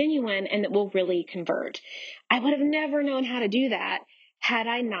authentic and genuine and that will really convert. I would have never known how to do that had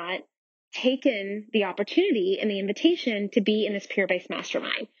I not taken the opportunity and the invitation to be in this peer-based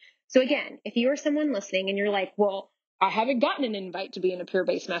mastermind. So again, if you're someone listening and you're like, well, I haven't gotten an invite to be in a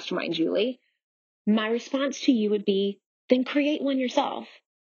peer-based mastermind, Julie, my response to you would be, then create one yourself.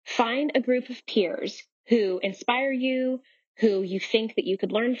 Find a group of peers who inspire you, who you think that you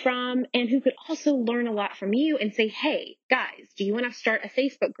could learn from, and who could also learn a lot from you, and say, hey, guys, do you want to start a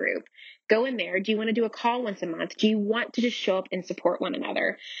Facebook group? Go in there. Do you want to do a call once a month? Do you want to just show up and support one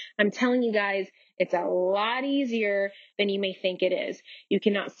another? I'm telling you guys, it's a lot easier than you may think it is. You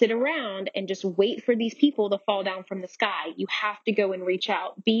cannot sit around and just wait for these people to fall down from the sky. You have to go and reach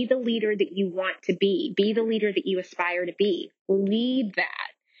out. Be the leader that you want to be. Be the leader that you aspire to be. Lead that.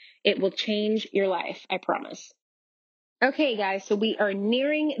 It will change your life, I promise. Okay, guys, so we are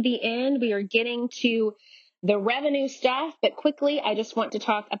nearing the end. We are getting to the revenue stuff, but quickly, I just want to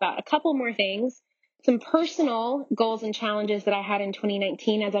talk about a couple more things. some personal goals and challenges that I had in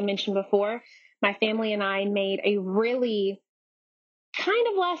 2019, as I mentioned before, my family and I made a really kind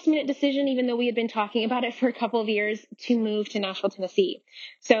of last minute decision, even though we had been talking about it for a couple of years, to move to Nashville, Tennessee.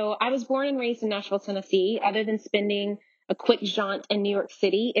 So I was born and raised in Nashville, Tennessee. Other than spending a quick jaunt in New York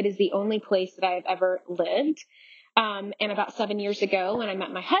City, it is the only place that I have ever lived. And about 7 years ago, when I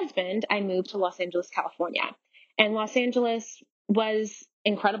met my husband, I moved to Los Angeles, California. And Los Angeles was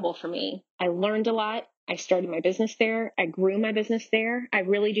incredible for me. I learned a lot. I started my business there. I grew my business there. I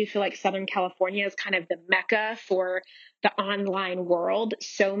really do feel like Southern California is kind of the mecca for the online world.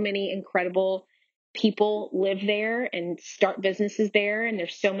 So many incredible people live there and start businesses there, and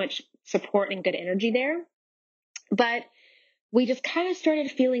there's so much support and good energy there. But we just kind of started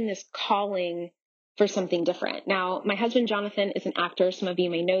feeling this calling for something different. Now, my husband, Jonathan, is an actor. Some of you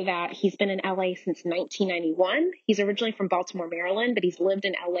may know that. He's been in LA since 1991. He's originally from Baltimore, Maryland, but he's lived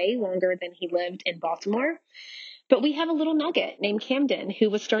in LA longer than he lived in Baltimore. But we have a little nugget named Camden who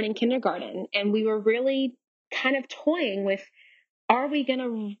was starting kindergarten, and we were really kind of toying with, are we going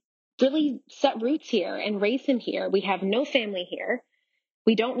to really set roots here and raise him here? We have no family here.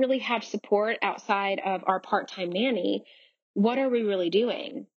 We don't really have support outside of our part-time nanny. What are we really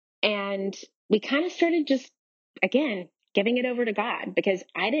doing? And we kind of started just, again, giving it over to God, because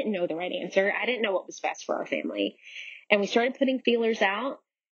I didn't know the right answer. I didn't know what was best for our family. And we started putting feelers out.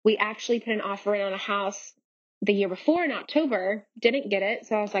 We actually put an offer in on a house the year before in October, didn't get it.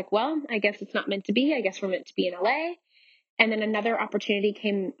 So I was like, well, I guess it's not meant to be. I guess we're meant to be in LA. And then another opportunity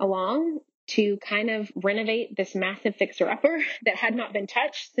came along to kind of renovate this massive fixer-upper that had not been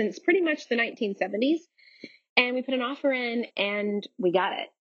touched since pretty much the 1970s. And we put an offer in and we got it.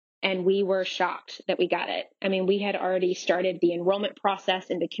 And we were shocked that we got it. I mean, we had already started the enrollment process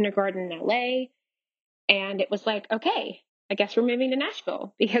into kindergarten in LA. And it was like, okay, I guess we're moving to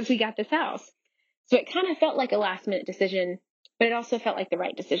Nashville because we got this house. So it kind of felt like a last minute decision, but it also felt like the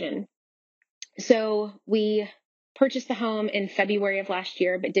right decision. So we purchased the home in February of last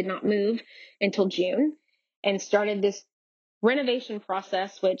year, but did not move until June, and started this renovation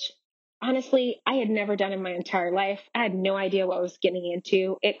process, which honestly, I had never done in my entire life. I had no idea what I was getting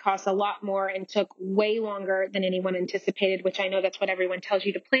into. It cost a lot more and took way longer than anyone anticipated, which I know that's what everyone tells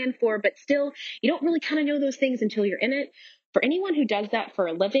you to plan for, but still, you don't really kind of know those things until you're in it. For anyone who does that for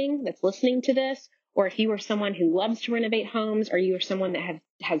a living that's listening to this, or if you are someone who loves to renovate homes, or you are someone that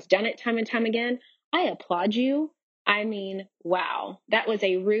has done it time and time again, I applaud you. I mean, wow, that was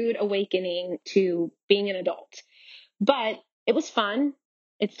a rude awakening to being an adult. But it was fun.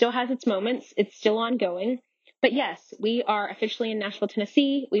 It still has its moments. It's still ongoing. But yes, we are officially in Nashville,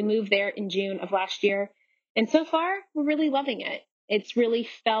 Tennessee. We moved there in June of last year. And so far, we're really loving it. It's really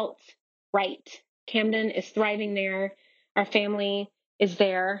felt right. Camden is thriving there. Our family is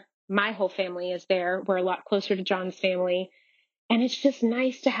there. My whole family is there. We're a lot closer to John's family. And it's just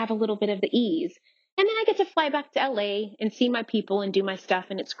nice to have a little bit of the ease. And then I get to fly back to LA and see my people and do my stuff,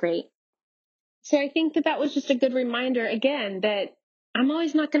 and it's great. So I think that was just a good reminder, again, that I'm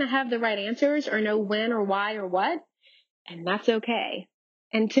always not going to have the right answers or know when or why or what, and that's okay.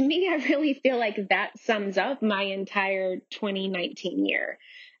 And to me, I really feel like that sums up my entire 2019 year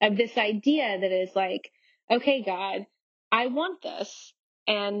of this idea that is like, okay, God, I want this.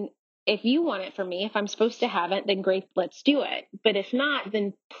 And if you want it for me, if I'm supposed to have it, then great, let's do it. But if not,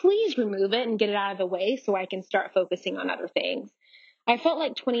 then please remove it and get it out of the way so I can start focusing on other things. I felt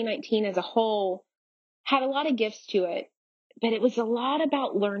like 2019 as a whole had a lot of gifts to it, but it was a lot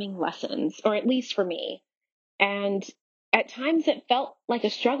about learning lessons, or at least for me. And at times it felt like a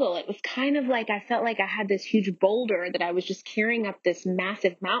struggle. It was kind of like I felt like I had this huge boulder that I was just carrying up this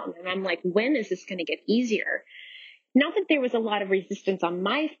massive mountain. And I'm like, when is this going to get easier? Not that there was a lot of resistance on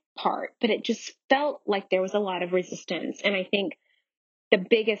my part, but it just felt like there was a lot of resistance. And I think the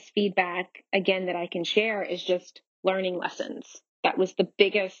biggest feedback, again, that I can share is just learning lessons. That was the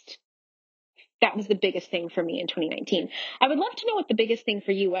biggest thing for me in 2019. I would love to know what the biggest thing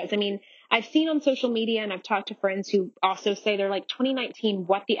for you was. I mean, I've seen on social media and I've talked to friends who also say they're like, 2019,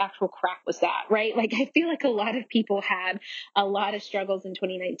 what the actual crap was that, right? Like, I feel like a lot of people had a lot of struggles in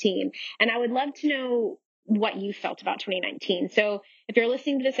 2019. And I would love to know what you felt about 2019. So if you're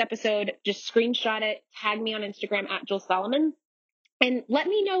listening to this episode, just screenshot it, tag me on Instagram at Jill Solomon. And let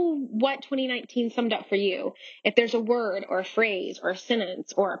me know what 2019 summed up for you. If there's a word or a phrase or a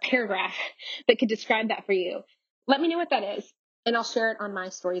sentence or a paragraph that could describe that for you, let me know what that is, and I'll share it on my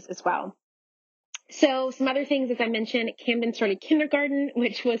stories as well. So some other things, as I mentioned, Camden started kindergarten,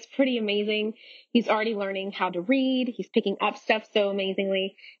 which was pretty amazing. He's already learning how to read. He's picking up stuff so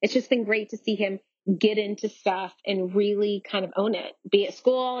amazingly. It's just been great to see him get into stuff and really kind of own it. Be at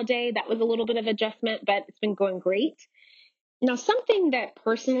school all day. That was a little bit of adjustment, but it's been going great. Now, something that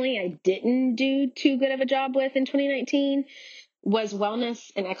personally I didn't do too good of a job with in 2019 was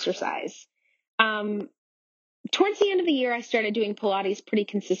wellness and exercise. Towards the end of the year, I started doing Pilates pretty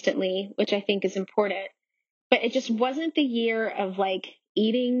consistently, which I think is important. But it just wasn't the year of like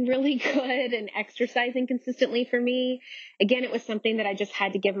eating really good and exercising consistently for me. Again, it was something that I just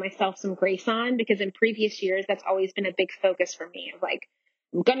had to give myself some grace on, because in previous years, that's always been a big focus for me of like,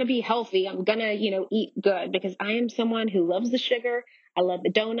 I'm going to be healthy. I'm going to, eat good, because I am someone who loves the sugar. I love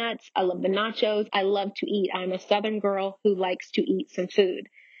the donuts. I love the nachos. I love to eat. I'm a Southern girl who likes to eat some food.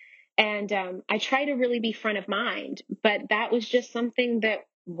 And I try to really be front of mind, but that was just something that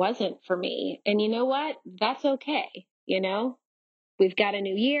wasn't for me. And you know what? That's okay. We've got a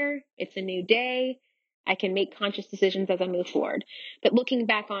new year. It's a new day. I can make conscious decisions as I move forward. But looking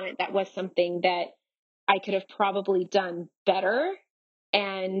back on it, that was something that I could have probably done better.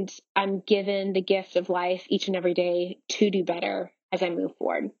 And I'm given the gift of life each and every day to do better as I move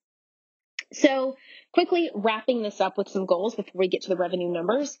forward. So quickly wrapping this up with some goals before we get to the revenue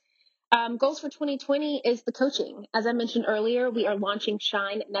numbers. Goals for 2020 is the coaching. As I mentioned earlier, we are launching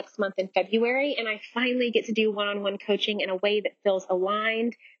Shine next month in February, and I finally get to do one-on-one coaching in a way that feels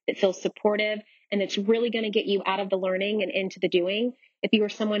aligned, that feels supportive, and it's really going to get you out of the learning and into the doing. If you are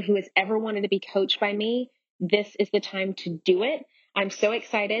someone who has ever wanted to be coached by me, this is the time to do it. I'm so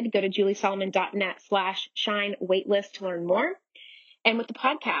excited. Go to juliesolomon.net/shine waitlist to learn more. And with the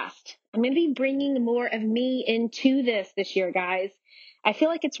podcast, I'm going to be bringing more of me into this year, guys. I feel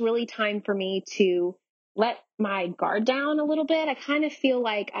like it's really time for me to let my guard down a little bit. I kind of feel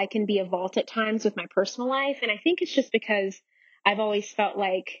like I can be a vault at times with my personal life. And I think it's just because I've always felt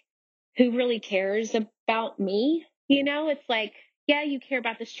like, who really cares about me? It's like, yeah, you care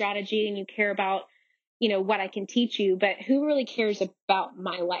about the strategy and you care about, what I can teach you, but who really cares about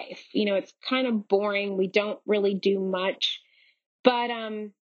my life? It's kind of boring. We don't really do much. But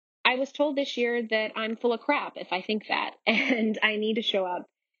I was told this year that I'm full of crap if I think that, and I need to show up.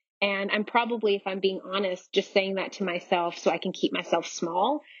 And I'm probably, if I'm being honest, just saying that to myself so I can keep myself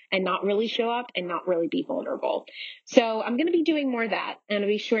small and not really show up and not really be vulnerable. So I'm going to be doing more of that. I'm going to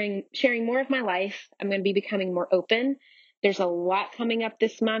be sharing more of my life. I'm going to be becoming more open. There's a lot coming up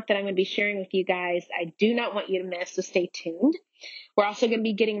this month that I'm going to be sharing with you guys. I do not want you to miss, so stay tuned. We're also going to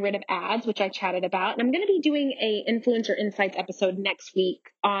be getting rid of ads, which I chatted about. And I'm going to be doing a Influencer Insights episode next week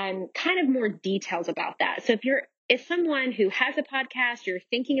on kind of more details about that. So if someone who has a podcast, you're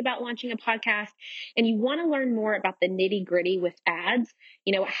thinking about launching a podcast, and you want to learn more about the nitty gritty with ads,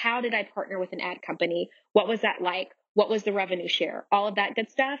 how did I partner with an ad company? What was that like? What was the revenue share? All of that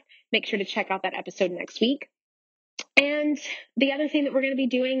good stuff. Make sure to check out that episode next week. And the other thing that we're going to be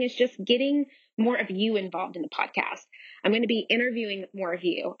doing is just getting more of you involved in the podcast. I'm going to be interviewing more of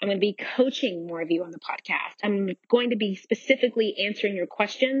you. I'm going to be coaching more of you on the podcast. I'm going to be specifically answering your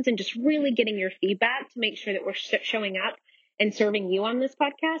questions and just really getting your feedback to make sure that we're showing up and serving you on this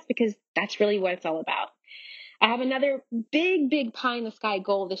podcast, because that's really what it's all about. I have another big pie in the sky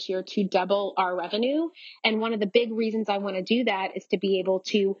goal this year to double our revenue. And one of the big reasons I want to do that is to be able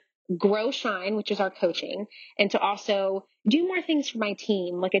to grow Shine, which is our coaching, and to also do more things for my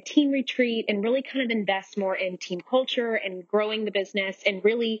team, like a team retreat, and really kind of invest more in team culture and growing the business and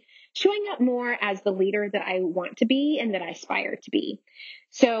really showing up more as the leader that I want to be and that I aspire to be.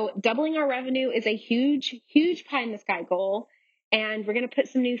 So doubling our revenue is a huge pie in the sky goal. And we're going to put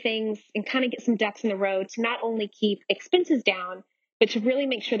some new things and kind of get some ducks in the road to not only keep expenses down, but to really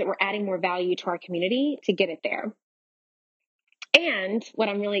make sure that we're adding more value to our community to get it there. And what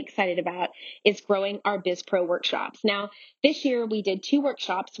I'm really excited about is growing our BizPro workshops. Now, this year we did 2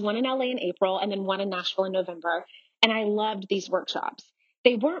 workshops, one in LA in April and then one in Nashville in November. And I loved these workshops.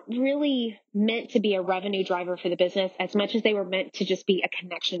 They weren't really meant to be a revenue driver for the business as much as they were meant to just be a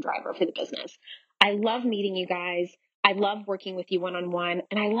connection driver for the business. I love meeting you guys. I love working with you one-on-one,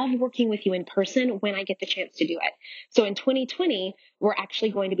 and I love working with you in person when I get the chance to do it. So in 2020, we're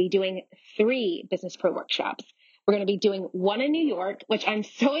actually going to be doing 3 Business Pro workshops. We're going to be doing one in New York, which I'm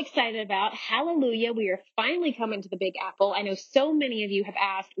so excited about. Hallelujah. We are finally coming to the Big Apple. I know so many of you have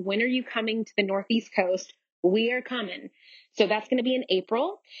asked, when are you coming to the Northeast Coast? We are coming. So that's going to be in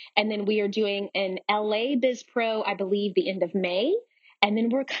April. And then we are doing an LA Biz Pro, I believe, the end of May. And then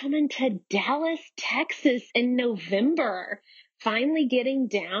we're coming to Dallas, Texas in November. Finally getting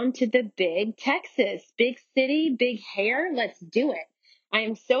down to the big Texas, big city, big hair. Let's do it. I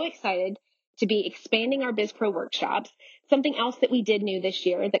am so excited to be expanding our BizPro workshops. Something else that we did new this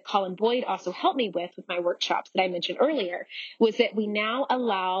year that Colin Boyd also helped me with my workshops that I mentioned earlier was that we now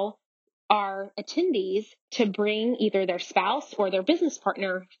allow our attendees to bring either their spouse or their business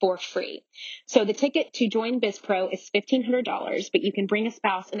partner for free. So the ticket to join BizPro is $1,500, but you can bring a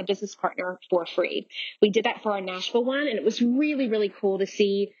spouse and a business partner for free. We did that for our Nashville one, and it was really, really cool to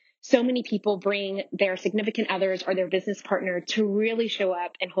see so many people bring their significant others or their business partner to really show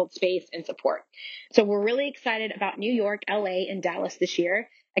up and hold space and support. So we're really excited about New York, LA, and Dallas this year.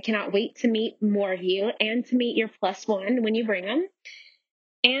 I cannot wait to meet more of you and to meet your plus one when you bring them.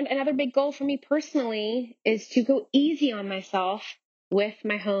 And another big goal for me personally is to go easy on myself with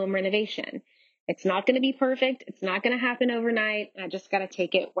my home renovation. It's not going to be perfect. It's not going to happen overnight. I just got to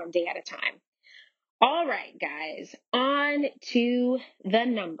take it one day at a time. All right, guys, on to the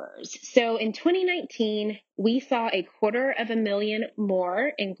numbers. So in 2019, we saw $250,000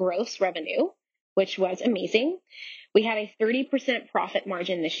 more in gross revenue, which was amazing. We had a 30% profit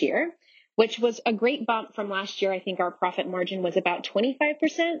margin this year, which was a great bump from last year. I think our profit margin was about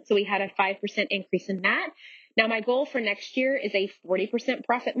 25%. So we had a 5% increase in that. Now, my goal for next year is a 40%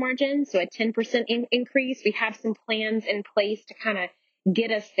 profit margin, so a 10% increase. We have some plans in place to kind of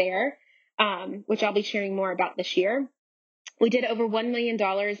get us there, which I'll be sharing more about this year. We did over $1 million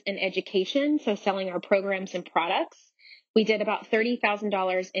in education, so selling our programs and products. We did about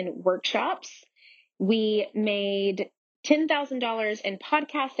 $30,000 in workshops. We made $10,000 in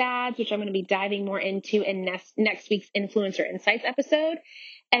podcast ads, which I'm going to be diving more into in next week's Influencer Insights episode.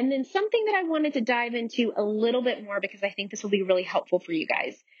 And then something that I wanted to dive into a little bit more because I think this will be really helpful for you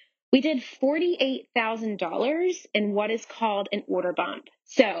guys. We did $48,000 in what is called an order bump.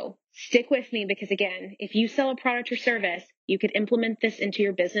 So stick with me because, again, if you sell a product or service, you could implement this into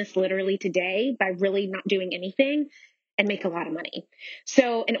your business literally today by really not doing anything and make a lot of money.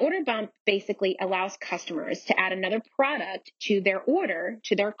 So an order bump basically allows customers to add another product to their order,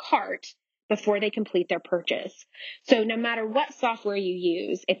 to their cart, before they complete their purchase. So no matter what software you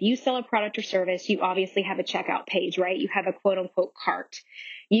use, if you sell a product or service, you obviously have a checkout page, right? You have a quote unquote cart.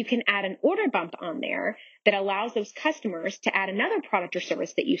 You can add an order bump on there that allows those customers to add another product or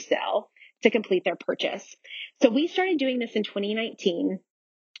service that you sell to complete their purchase. So we started doing this in 2019.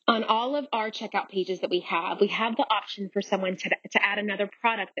 On all of our checkout pages that we have the option for someone to add another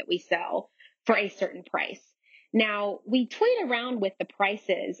product that we sell for a certain price. Now, we toyed around with the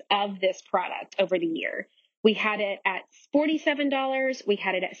prices of this product over the year. We had it at $47, we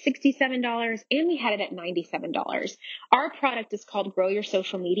had it at $67, and we had it at $97. Our product is called Grow Your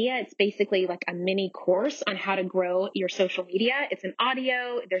Social Media. It's basically like a mini course on how to grow your social media. It's an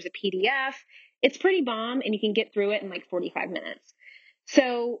audio, there's a PDF. It's pretty bomb, and you can get through it in like 45 minutes.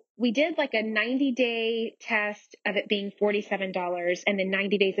 So we did like a 90-day test of it being $47 and then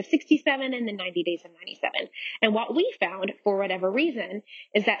 90 days of $67 and then 90 days of $97. And what we found, for whatever reason,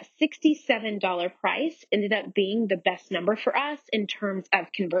 is that $67 price ended up being the best number for us in terms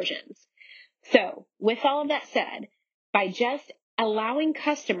of conversions. So with all of that said, by just allowing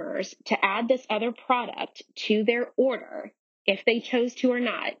customers to add this other product to their order, if they chose to or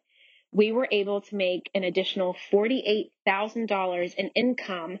not, we were able to make an additional $48,000 in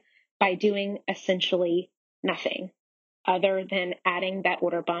income by doing essentially nothing other than adding that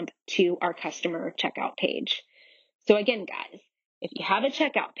order bump to our customer checkout page. So again, guys, if you have a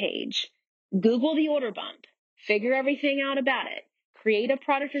checkout page, Google the order bump, figure everything out about it, create a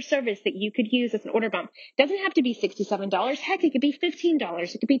product or service that you could use as an order bump. It doesn't have to be $67. Heck, it could be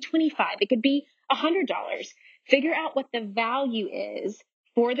 $15. It could be $25. It could be $100. Figure out what the value is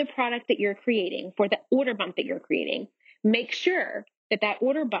for the product that you're creating, for the order bump that you're creating. Make sure that that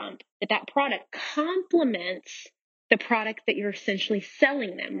order bump, that product complements the product that you're essentially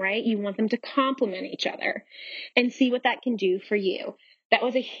selling them, right? You want them to complement each other and see what that can do for you. That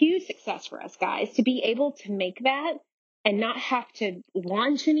was a huge success for us, guys, to be able to make that and not have to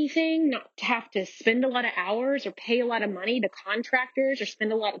launch anything, not to have to spend a lot of hours or pay a lot of money to contractors or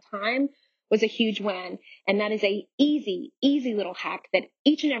spend a lot of time was a huge win. And that is a easy little hack that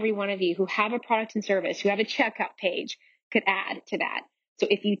each and every one of you who have a product and service, who have a checkout page, could add to that. So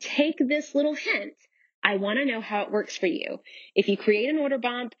if you take this little hint, I want to know how it works for you. If you create an order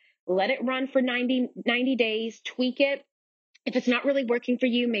bump, let it run for 90 days, tweak it. If it's not really working for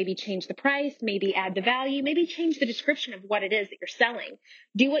you, maybe change the price, maybe add the value, maybe change the description of what it is that you're selling.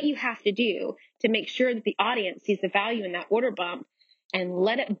 Do what you have to do to make sure that the audience sees the value in that order bump, and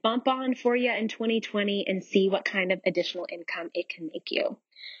let it bump on for you in 2020 and see what kind of additional income it can make you.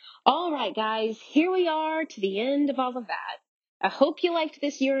 All right, guys, here we are to the end of all of that. I hope you liked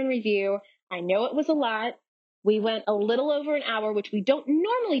this year in review. I know it was a lot. We went a little over an hour, which we don't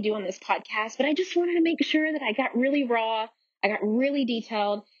normally do on this podcast, but I just wanted to make sure that I got really raw, I got really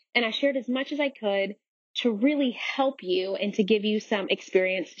detailed, and I shared as much as I could to really help you and to give you some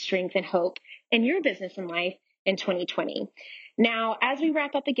experience, strength, and hope in your business and life in 2020. Now, as we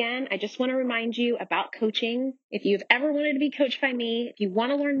wrap up again, I just want to remind you about coaching. If you've ever wanted to be coached by me, if you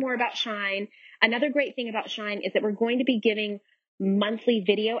want to learn more about Shine, another great thing about Shine is that we're going to be giving monthly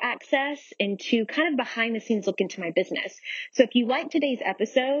video access into kind of behind the scenes look into my business. So if you like today's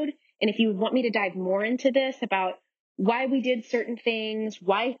episode, and if you want me to dive more into this about why we did certain things,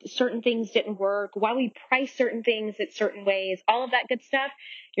 why certain things didn't work, why we price certain things at certain ways, all of that good stuff,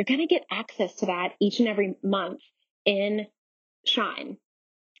 you're going to get access to that each and every month in Shine.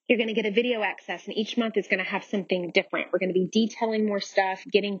 You're going to get a video access, and each month is going to have something different. We're going to be detailing more stuff,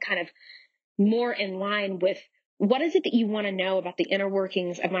 getting kind of more in line with what is it that you want to know about the inner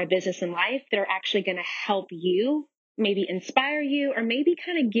workings of my business and life that are actually going to help you, maybe inspire you, or maybe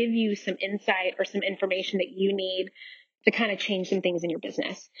kind of give you some insight or some information that you need to kind of change some things in your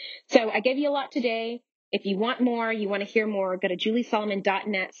business. So I gave you a lot today. If you want more, you want to hear more, go to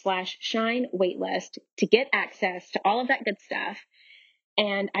juliesolomon.net/shine waitlist to get access to all of that good stuff.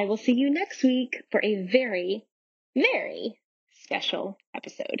 And I will see you next week for a very, very special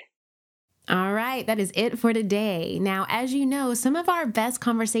episode. All right, that is it for today. Now, as you know, some of our best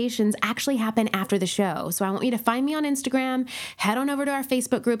conversations actually happen after the show. So I want you to find me on Instagram, head on over to our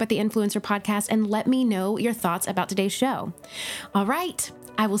Facebook group at the Influencer Podcast, and let me know your thoughts about today's show. All right,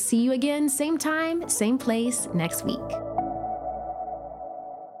 I will see you again, same time, same place next week.